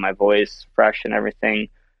 keeping my voice fresh and everything.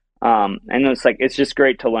 And it's just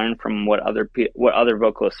great to learn from what other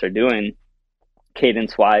vocalists are doing,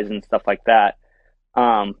 cadence wise and stuff like that.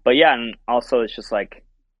 But yeah, and also it's just I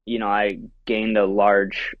gained a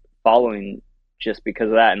large following just because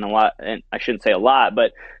of that, and I shouldn't say a lot,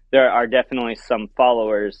 but there are definitely some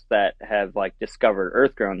followers that have discovered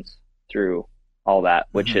Earth Groans through all that,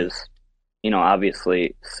 which is,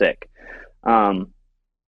 obviously sick.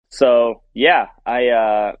 So yeah,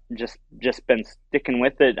 I just been sticking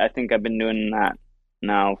with it. I think I've been doing that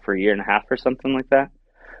now for a year and a half or something like that.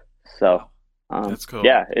 So that's cool.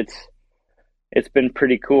 Yeah, it's been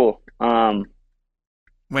pretty cool.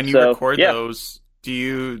 When you record those, do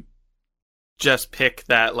you just pick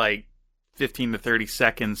that 15 to 30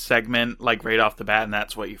 second segment right off the bat, and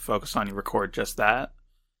that's what you focus on? You record just that?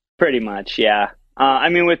 Pretty much, yeah. I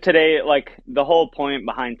mean, with today, the whole point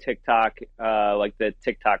behind TikTok, the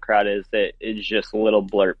TikTok crowd is that it's just little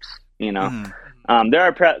blurps,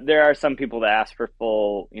 There are some people that ask for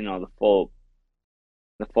full, the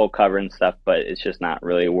full cover and stuff, but it's just not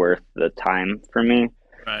really worth the time for me.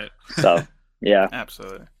 Right. So, yeah.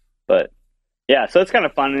 Absolutely. But, yeah, so it's kind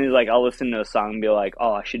of fun. And I'll listen to a song and be like,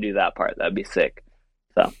 oh, I should do that part. That'd be sick.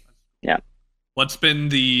 So, yeah. What's been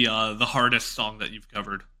the hardest song that you've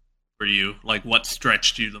covered for you? What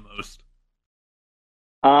stretched you the most?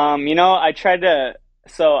 I tried to,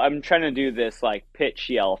 so I'm trying to do this pitch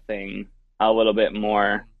yell thing a little bit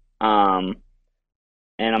more.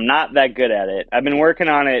 And I'm not that good at it. I've been working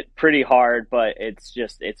on it pretty hard, but it's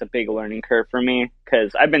a big learning curve for me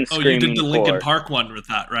because I've been screaming. Oh, you did the Linkin Park one with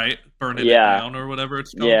that, right? Burning It Down or whatever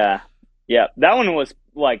it's called. Yeah. That one was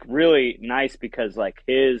really nice because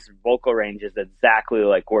his vocal range is exactly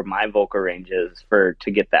where my vocal range is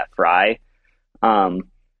to get that fry.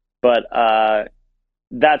 But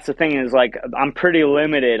that's the thing is I'm pretty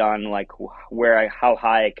limited on how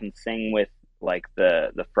high I can sing with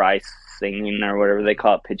the fry singing or whatever they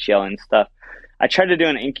call it, pitch yelling stuff. I tried to do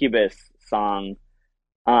an Incubus song.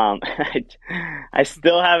 I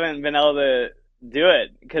still haven't been able to do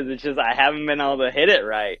it because it's just I haven't been able to hit it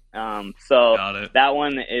right. So that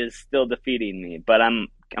one is still defeating me, but I'm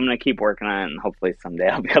gonna keep working on it and hopefully someday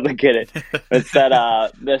I'll be able to get it. It's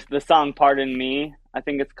that the song "Pardon Me," I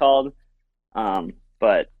think it's called.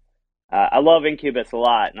 But I love Incubus a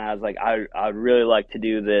lot, and I was like, I'd really like to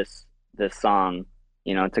do this song,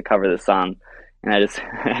 to cover the song, and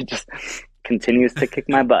it just continues to kick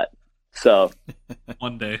my butt. So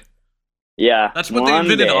one day. Yeah. That's what they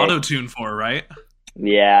invented auto-tune for, right?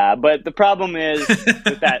 Yeah, but the problem is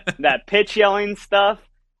with that pitch yelling stuff,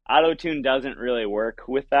 auto-tune doesn't really work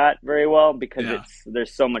with that very well because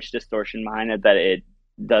there's so much distortion behind it that it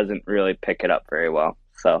doesn't really pick it up very well.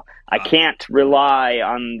 So I can't rely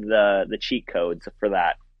on the cheat codes for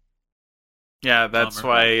that. Yeah, that's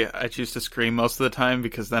why I choose to scream most of the time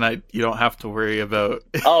because then you don't have to worry about.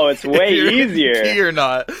 Oh, it's way easier. Key or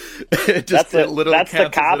not. That's the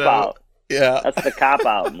cop out. Yeah, that's the cop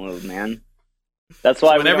out move, man. That's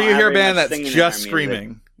why whenever you hear a band that's just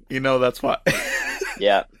screaming, that's why.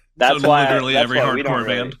 Yeah, that's why literally every hardcore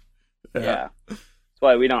band. Yeah, that's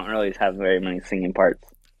why we don't really have very many singing parts.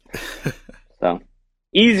 So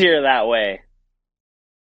easier that way.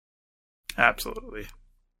 Absolutely.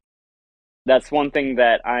 that's one thing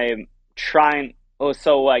that I'm trying. Oh,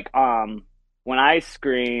 so like when I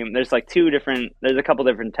scream, there's like there's a couple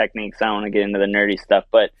different techniques. I don't want to get into the nerdy stuff,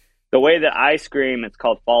 but the way that I scream, it's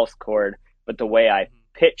called false chord, but the way I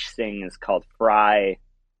pitch sing is called fry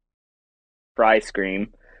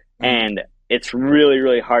scream. And it's really,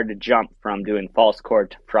 really hard to jump from doing false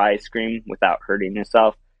chord to fry scream without hurting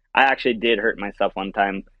yourself. I actually did hurt myself one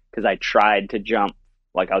time because I tried to jump,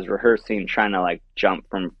 like I was rehearsing, trying to like jump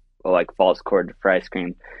from like false chord to fry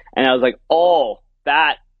scream. And I was like, oh,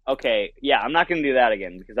 that, okay, yeah, I'm not going to do that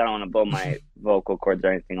again because I don't want to blow my vocal cords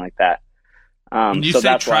or anything like that. When you so say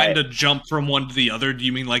that's trying why, to jump from one to the other, do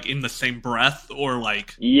you mean like in the same breath or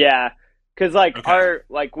like? yeah, because like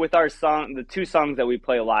Okay. with our song, the two songs that we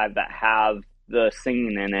play live that have the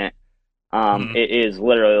singing in it, Mhm. it is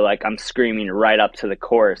literally like I'm screaming right up to the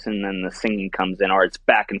chorus and then the singing comes in, or it's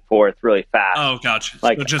back and forth really fast. Oh, gotcha.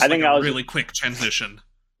 Like So just I like think a I was, really quick transition.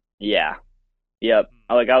 yeah, yep.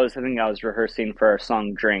 I think I was rehearsing for our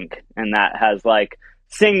song "Drink," and that has like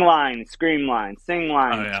sing line, sing Oh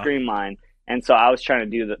line, yeah. scream line, and so I was trying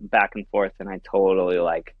to do the back and forth, and I totally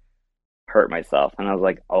like hurt myself, and I was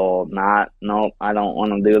like, oh, nope, I don't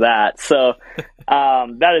want to do that. So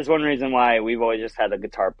that is one reason why we've always just had a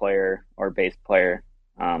guitar player or bass player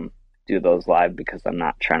do those live because I'm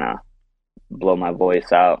not trying to blow my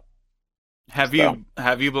voice out. Have So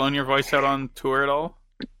you blown your voice out on tour at all?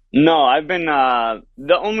 no, I've been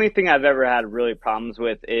the only thing I've ever had really problems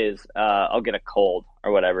with is I'll get a cold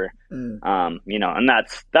or whatever. And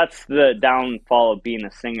that's the downfall of being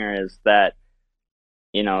a singer is that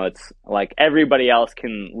it's like everybody else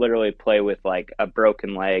can literally play with like a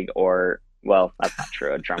broken leg or well, that's not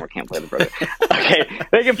true. A drummer can't play the broken. Okay,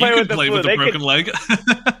 they can play You with could the play flute. with a They broken could, leg.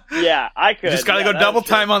 yeah, I could. You just got to Yeah, go double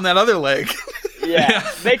time on that other leg. Yeah,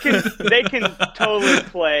 they can totally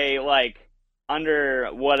play like under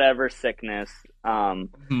whatever sickness.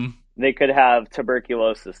 Mhm. They could have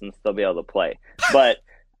tuberculosis and still be able to play, but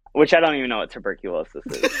which I don't even know what tuberculosis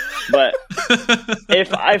is. But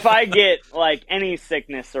if I get like any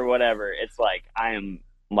sickness or whatever, it's like I am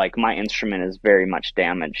like my instrument is very much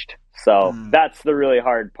damaged. So that's the really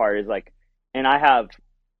hard part is like, and I have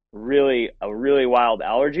really wild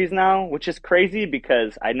allergies now, which is crazy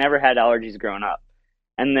because I never had allergies growing up.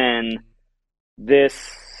 And then this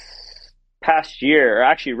past year, or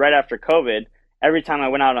actually right after COVID, every time I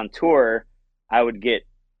went out on tour, I would get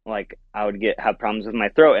have problems with my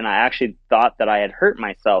throat, and I actually thought that I had hurt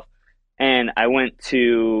myself. And I went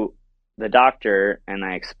to the doctor and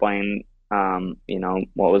I explained,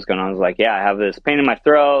 what was going on. I was like, yeah, I have this pain in my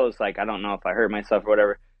throat. It's like I don't know if I hurt myself or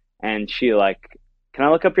whatever. And she like, can I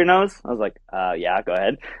look up your nose? I was like, yeah, go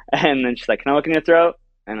ahead. And then she's like, can I look in your throat?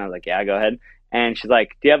 And I was like, yeah, go ahead. And she's like,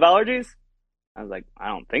 do you have allergies? I was like, I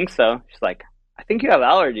don't think so. She's like, I think you have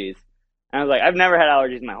allergies. And I was like, I've never had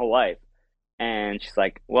allergies in my whole life. And she's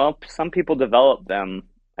like, well, some people develop them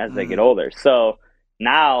as they get older. So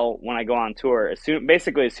now when I go on tour, as soon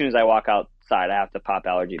as I walk outside, I have to pop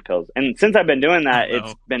allergy pills. And since I've been doing that,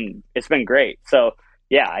 Oh, no. it's been great. So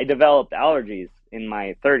yeah, I developed allergies in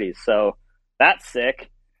my 30s. So that's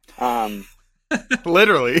sick.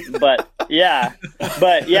 Literally. But yeah,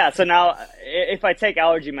 so now if I take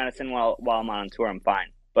allergy medicine while I'm on tour, I'm fine.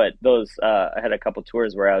 But I had a couple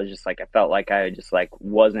tours where I was just like, I felt like I just like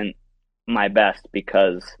wasn't my best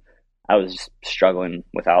because I was just struggling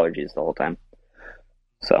with allergies the whole time.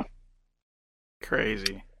 So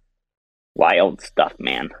Crazy. wild stuff,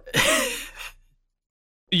 man.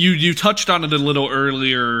 You touched on it a little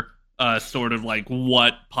earlier, sort of like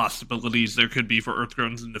what possibilities there could be for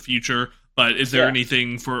Earthgroans in the future. But is there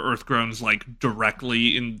anything for Earthgroans like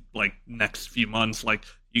directly in like next few months? Like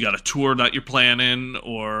you got a tour that you're planning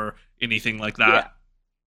or anything like that?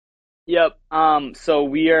 Yep. So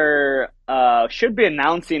we are should be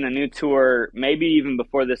announcing a new tour maybe even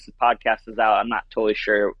before this podcast is out. I'm not totally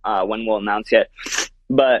sure when we'll announce yet.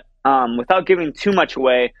 But without giving too much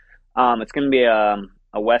away, it's going to be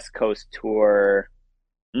a West Coast tour,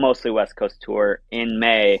 mostly West Coast tour in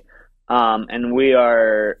May. And we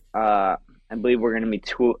are, I believe we're going to be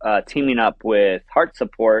teaming up with Heart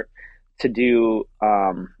Support to do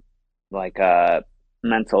like a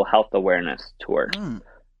mental health awareness tour.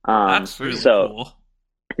 That's really cool.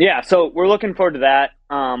 Yeah, so we're looking forward to that.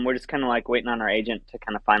 We're just kind of like waiting on our agent to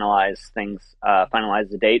kind of finalize things, finalize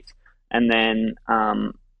the dates, and then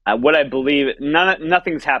what I believe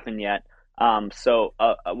nothing's happened yet. So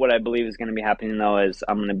what I believe is going to be happening though is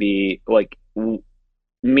I'm going to be like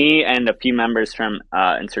me and a few members from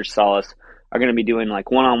In Search of Solace are going to be doing like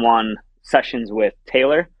one-on-one sessions with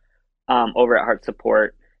Taylor over at Heart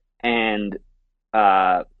Support, and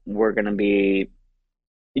we're going to be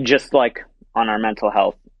just like on our mental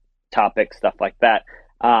health topics, stuff like that.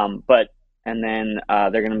 And then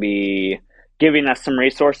they're going to be giving us some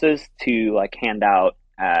resources to like hand out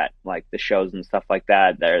at like the shows and stuff like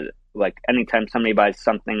that. They're like, anytime somebody buys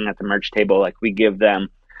something at the merch table, like we give them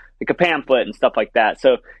like a pamphlet and stuff like that.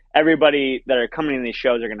 So everybody that are coming to these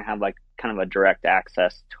shows are going to have like kind of a direct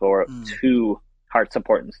access to heart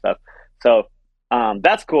support and stuff. So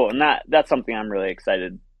that's cool, and that's something I'm really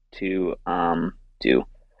excited to do.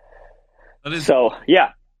 So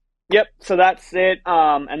yeah, yep. So that's it.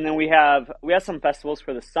 And then we have some festivals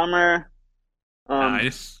for the summer.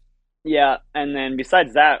 Nice. Yeah, and then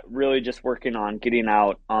besides that, really just working on getting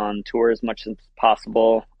out on tour as much as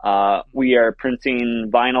possible. We are printing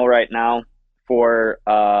vinyl right now for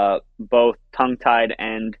both Tongue Tied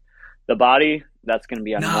and The Body. That's going to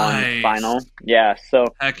be on one vinyl. Yeah, so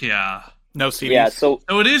heck yeah. No CDs. Yeah, so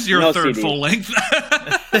it is your no third CDs. full length.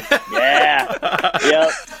 Yeah.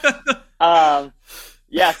 Yep.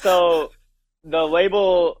 Yeah, so the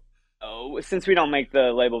label, since we don't make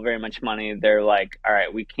the label very much money, they're like, all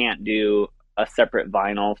right, we can't do a separate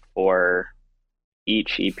vinyl for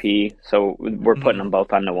each EP, so we're putting them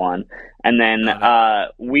both onto one. And then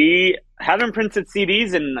we haven't printed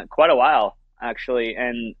CDs in quite a while, actually,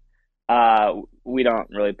 and we don't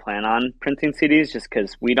really plan on printing CDs just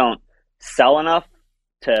because we don't sell enough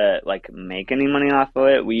to like make any money off of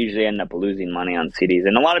it. We usually end up losing money on CDs,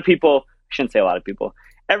 and a lot of people, I shouldn't say a lot of people,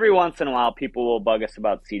 every once in a while people will bug us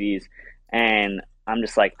about CDs, and I'm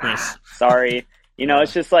just like, sorry,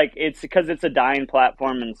 it's just like, it's because it's a dying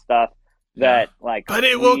platform and stuff that like, but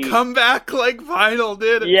it will come back like vinyl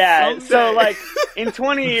did. Yeah, someday. So like in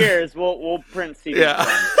 20 years we'll print CDs.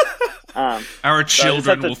 Yeah. Our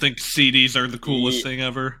children will think CDs are the coolest thing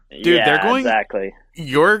ever. Dude, yeah, they're going exactly.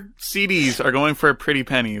 Your CDs are going for a pretty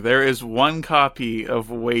penny. There is one copy of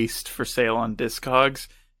Waste for sale on Discogs,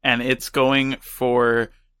 and it's going for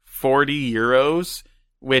 €40,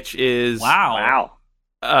 which is wow.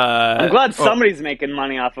 I'm glad somebody's making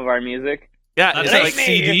money off of our music. Yeah, that's it's like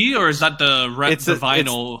CD, or is that the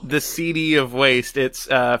vinyl? It's the CD of Waste. It's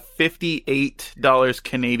 $58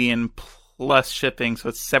 Canadian plus shipping, so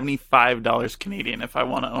it's $75 Canadian if I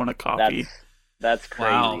want to own a copy. That's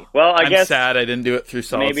crazy. Wow. Well, I guess I'm sad I didn't do it through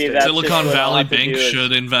Solid maybe State. that's Silicon Valley Bank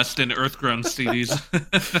should invest in Groans CDs.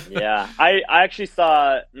 Yeah, I actually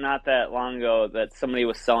saw not that long ago that somebody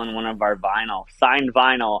was selling one of our signed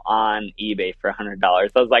vinyl on eBay for $100. I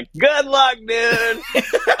was like, good luck, dude.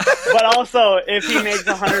 But also, if he makes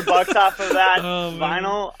 $100 off of that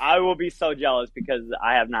vinyl, I will be so jealous because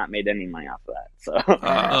I have not made any money off of that. So,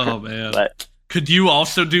 oh man. But could you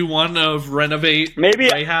also do one of Renovate? Maybe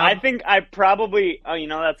Rahab? I think I probably. Oh,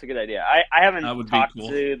 that's a good idea. I haven't talked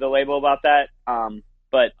to the label about that.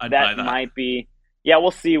 But that might be. Yeah,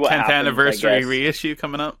 we'll see what 10th happens, anniversary reissue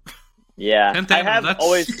coming up. Yeah, 10th I have that's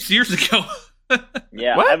always 6 years ago.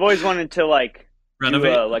 Yeah, What? I've always wanted to like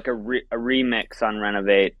Renovate. do a remix on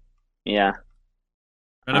Renovate. Yeah,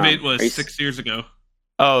 Renovate was 6 years ago.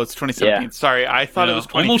 Oh, it's 2017. Yeah. Sorry, I thought it was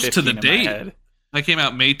 2015 almost to the in my date. head. That came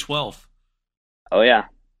out May 12th. Oh yeah.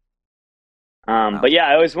 But yeah,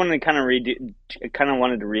 I always wanted to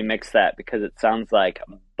wanted to remix that because it sounds like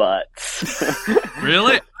butts.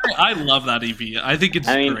 Really? I love that EP. I think it's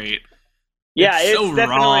great. Yeah, it's so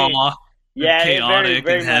raw. Yeah, chaotic it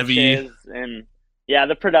very and heavy. much is. And yeah,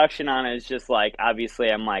 the production on it is just like, obviously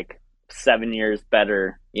I'm like 7 years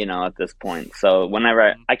better, at this point. So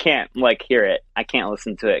whenever I can't like hear it, I can't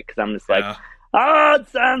listen to it because I'm just like, oh, it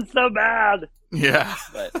sounds so bad. Yeah.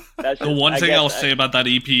 But that's just, The one thing I'll say about that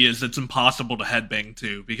EP is it's impossible to headbang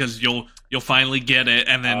to because you'll finally get it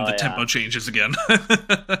and then the tempo changes again.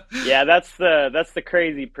 Yeah, that's the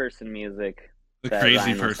crazy person music. The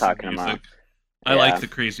crazy person talking music. about. I like the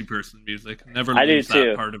crazy person music. Never I lose do too.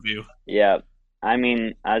 that part of you. Yeah. I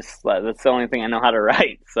mean, that's the only thing I know how to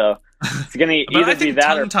write. So it's gonna either be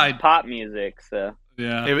that or pop music. So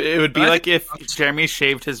yeah, it would be like if Jeremy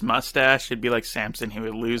shaved his mustache. It'd be like Samson. He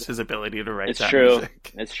would lose his ability to write it's that true.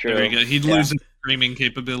 music. It's true. There you go. He'd lose his screaming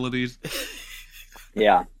capabilities.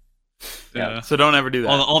 Yeah. Yeah. So don't ever do that.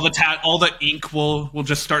 All the ink will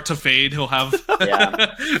just start to fade. He'll have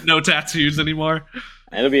no tattoos anymore.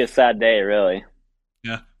 It'll be a sad day, really.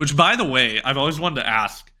 Yeah. Which, by the way, I've always wanted to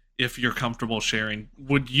ask if you're comfortable sharing.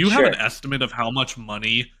 Would you have an estimate of how much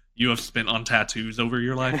money you have spent on tattoos over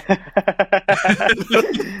your life?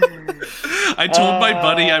 I told my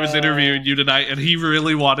buddy I was interviewing you tonight, and he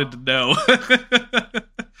really wanted to know.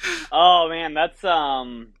 Oh man, that's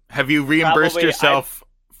Have you reimbursed yourself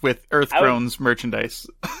with Groans merchandise?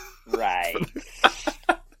 Right.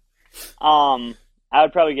 I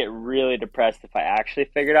would probably get really depressed if I actually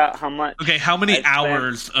figured out how much. Okay, how many I spent.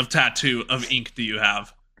 hours of tattoo of ink do you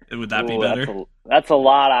have? Would that be Ooh, better? that's a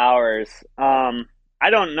lot of hours. I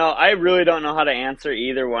don't know. I really don't know how to answer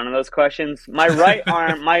either one of those questions. My right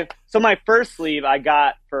arm, my first sleeve I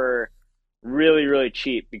got for really really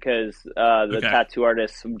cheap because the Okay. tattoo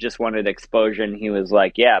artist just wanted exposure, and he was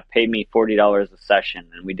like, "Yeah, pay me $40 a session,"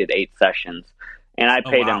 and we did 8 sessions, and I Oh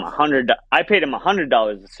paid him wow.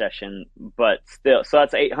 $100 a session, but still, so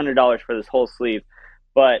that's $800 for this whole sleeve,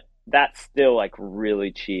 but that's still like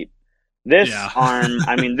really cheap. This Yeah. arm,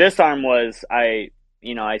 I mean, this arm was I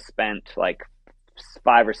spent like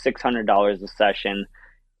 $500 or $600 a session,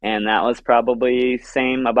 and that was probably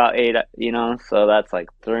same about eight, so that's like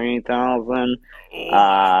 3,000. Oh my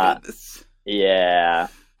Uh, goodness. yeah,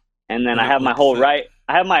 and then But it looks it.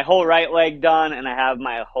 I have my whole right leg done, and I have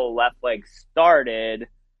my whole left leg started,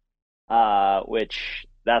 which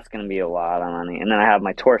that's gonna be a lot of money, and then I have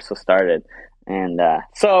my torso started, and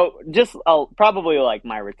so just probably like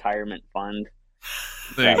my retirement fund.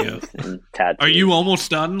 There you go. In tattoos. Are you almost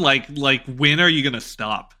done? Like when are you gonna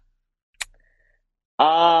stop?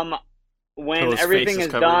 When Till his everything face is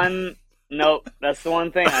is covered. done, nope. That's the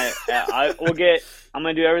one thing I will get. I'm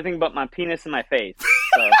gonna do everything but my penis and my face.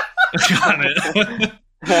 So, Got it.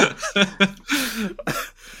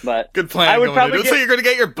 but Good plan. I would going probably into it. So you're gonna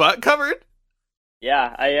get your butt covered?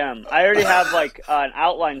 yeah, I am. I already have like an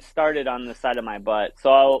outline started on the side of my butt.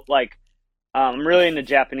 So I'll like, I'm really into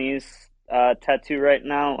Japanese tattoo right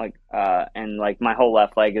now. Like, and like my whole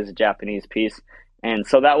left leg is a Japanese piece, and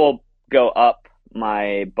so that will go up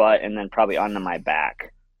my butt and then probably onto my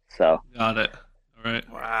back. So Got it. All right.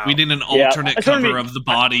 Wow. We need an Yeah, alternate it's gonna cover be- of the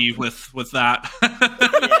body with that.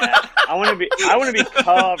 yeah, I want to be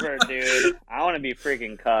covered, dude. I want to be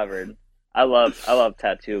freaking covered. I love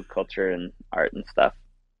tattoo culture and art and stuff.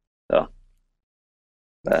 So,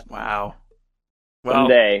 but Wow. Well,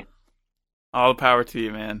 someday, all the power to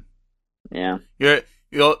you, man. yeah.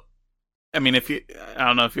 You'll. I mean, I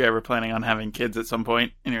don't know if you're ever planning on having kids at some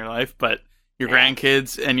point in your life, but your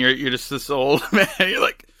grandkids, and you're just this old man. You're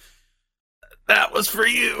like, that was for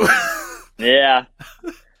you. Yeah.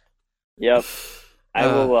 Yep. I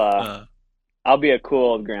will. I'll be a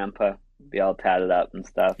cool old grandpa. Be all tatted up and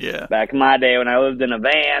stuff. Yeah. Back in my day when I lived in a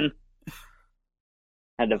van,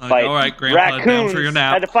 had to fight all right, Grandpa, down raccoons. for your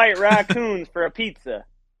nap. Had to fight raccoons for a pizza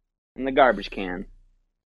in the garbage can.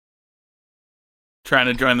 Trying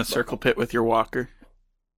to join the circle pit with your walker.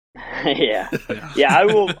 Yeah. Yeah, I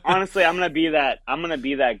will. Honestly, I'm gonna be that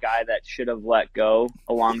guy that should have let go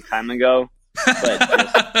a long time ago, but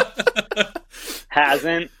just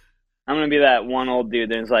hasn't. I'm gonna be that one old dude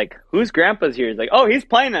that's like, "Whose grandpa's here?" He's like, "Oh, he's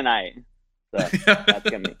playing tonight." So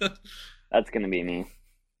that's gonna be me.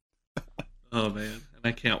 Oh man, and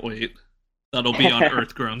I can't wait. That'll be on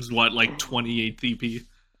Earth Groans, what, like 28th EP?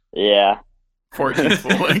 Yeah. 14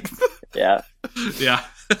 full length. Yeah. Yeah.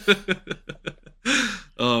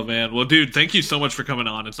 Oh man. Well, dude, thank you so much for coming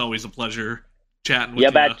on. It's always a pleasure chatting with Yeah,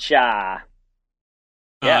 you. betcha.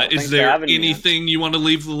 Yeah, thanks is for there having me, man. anything you want to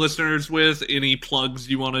leave the listeners with? Any plugs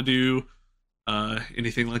you want to do?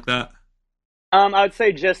 Anything like that? I would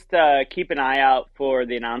say just keep an eye out for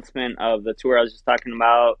the announcement of the tour I was just talking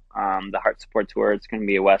about, the Heart Support Tour. It's going to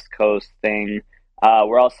be a West Coast thing.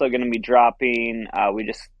 We're also going to be dropping, we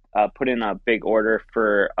just put in a big order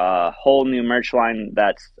for a whole new merch line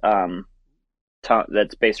that's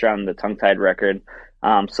based around the Tongue Tied record.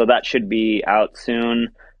 So that should be out soon.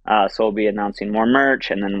 So we'll be announcing more merch,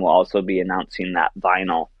 and then we'll also be announcing that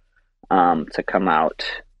vinyl to come out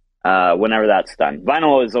whenever that's done.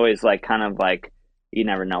 Vinyl is always like kind of like you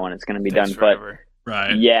never know when it's going to be done, Forever. but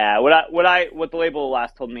Right. yeah, what the label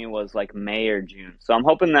last told me was like May or June. So I'm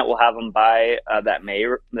hoping that we'll have them by that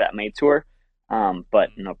May tour, but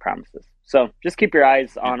no promises. So just keep your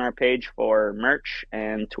eyes on our page for merch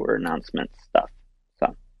and tour announcements stuff.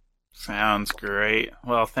 So Sounds great.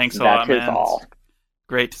 Well, thanks a lot, that man. is all.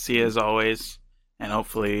 Great to see you as always, and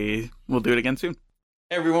hopefully we'll do it again soon.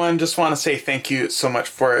 Everyone, just want to say thank you so much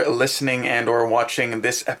for listening and or watching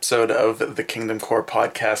this episode of the Kingdom Core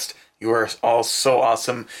podcast. You are all so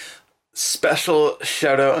awesome. Special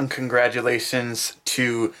shout out and congratulations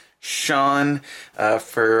to Sean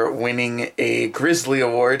for winning a Grizzly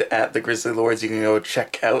Award at the Grizzly Awards. You can go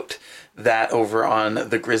check out that over on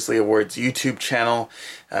the Grizzly Awards YouTube channel.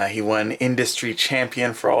 He won Industry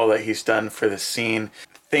Champion for all that he's done for the scene.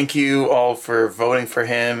 Thank you all for voting for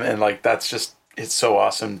him, and like that's just, it's so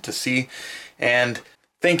awesome to see. And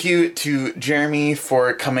Thank you to Jeremy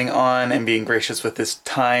for coming on and being gracious with his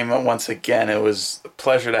time. Once again, it was a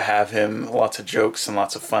pleasure to have him. Lots of jokes and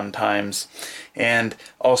lots of fun times. And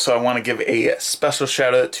also, I want to give a special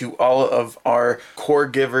shout out to all of our core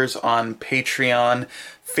givers on Patreon.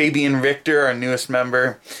 Fabian Richter, our newest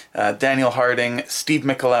member, Daniel Harding, Steve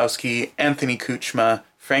Michalowski, Anthony Kuchma,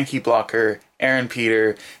 Frankie Blocker, Aaron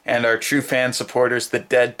Peter, and our true fan supporters, the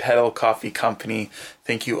Dead Pedal Coffee Company.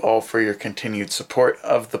 Thank you all for your continued support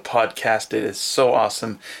of the podcast. It is so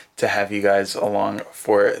awesome to have you guys along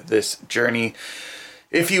for this journey.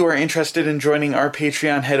 If you are interested in joining our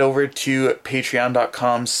Patreon, head over to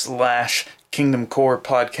patreon.com/Kingdom Core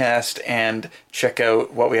Podcast and check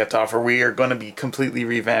out what we have to offer. We are going to be completely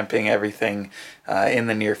revamping everything in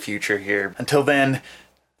the near future here. Until then,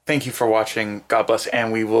 thank you for watching. God bless,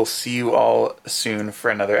 and we will see you all soon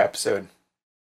for another episode.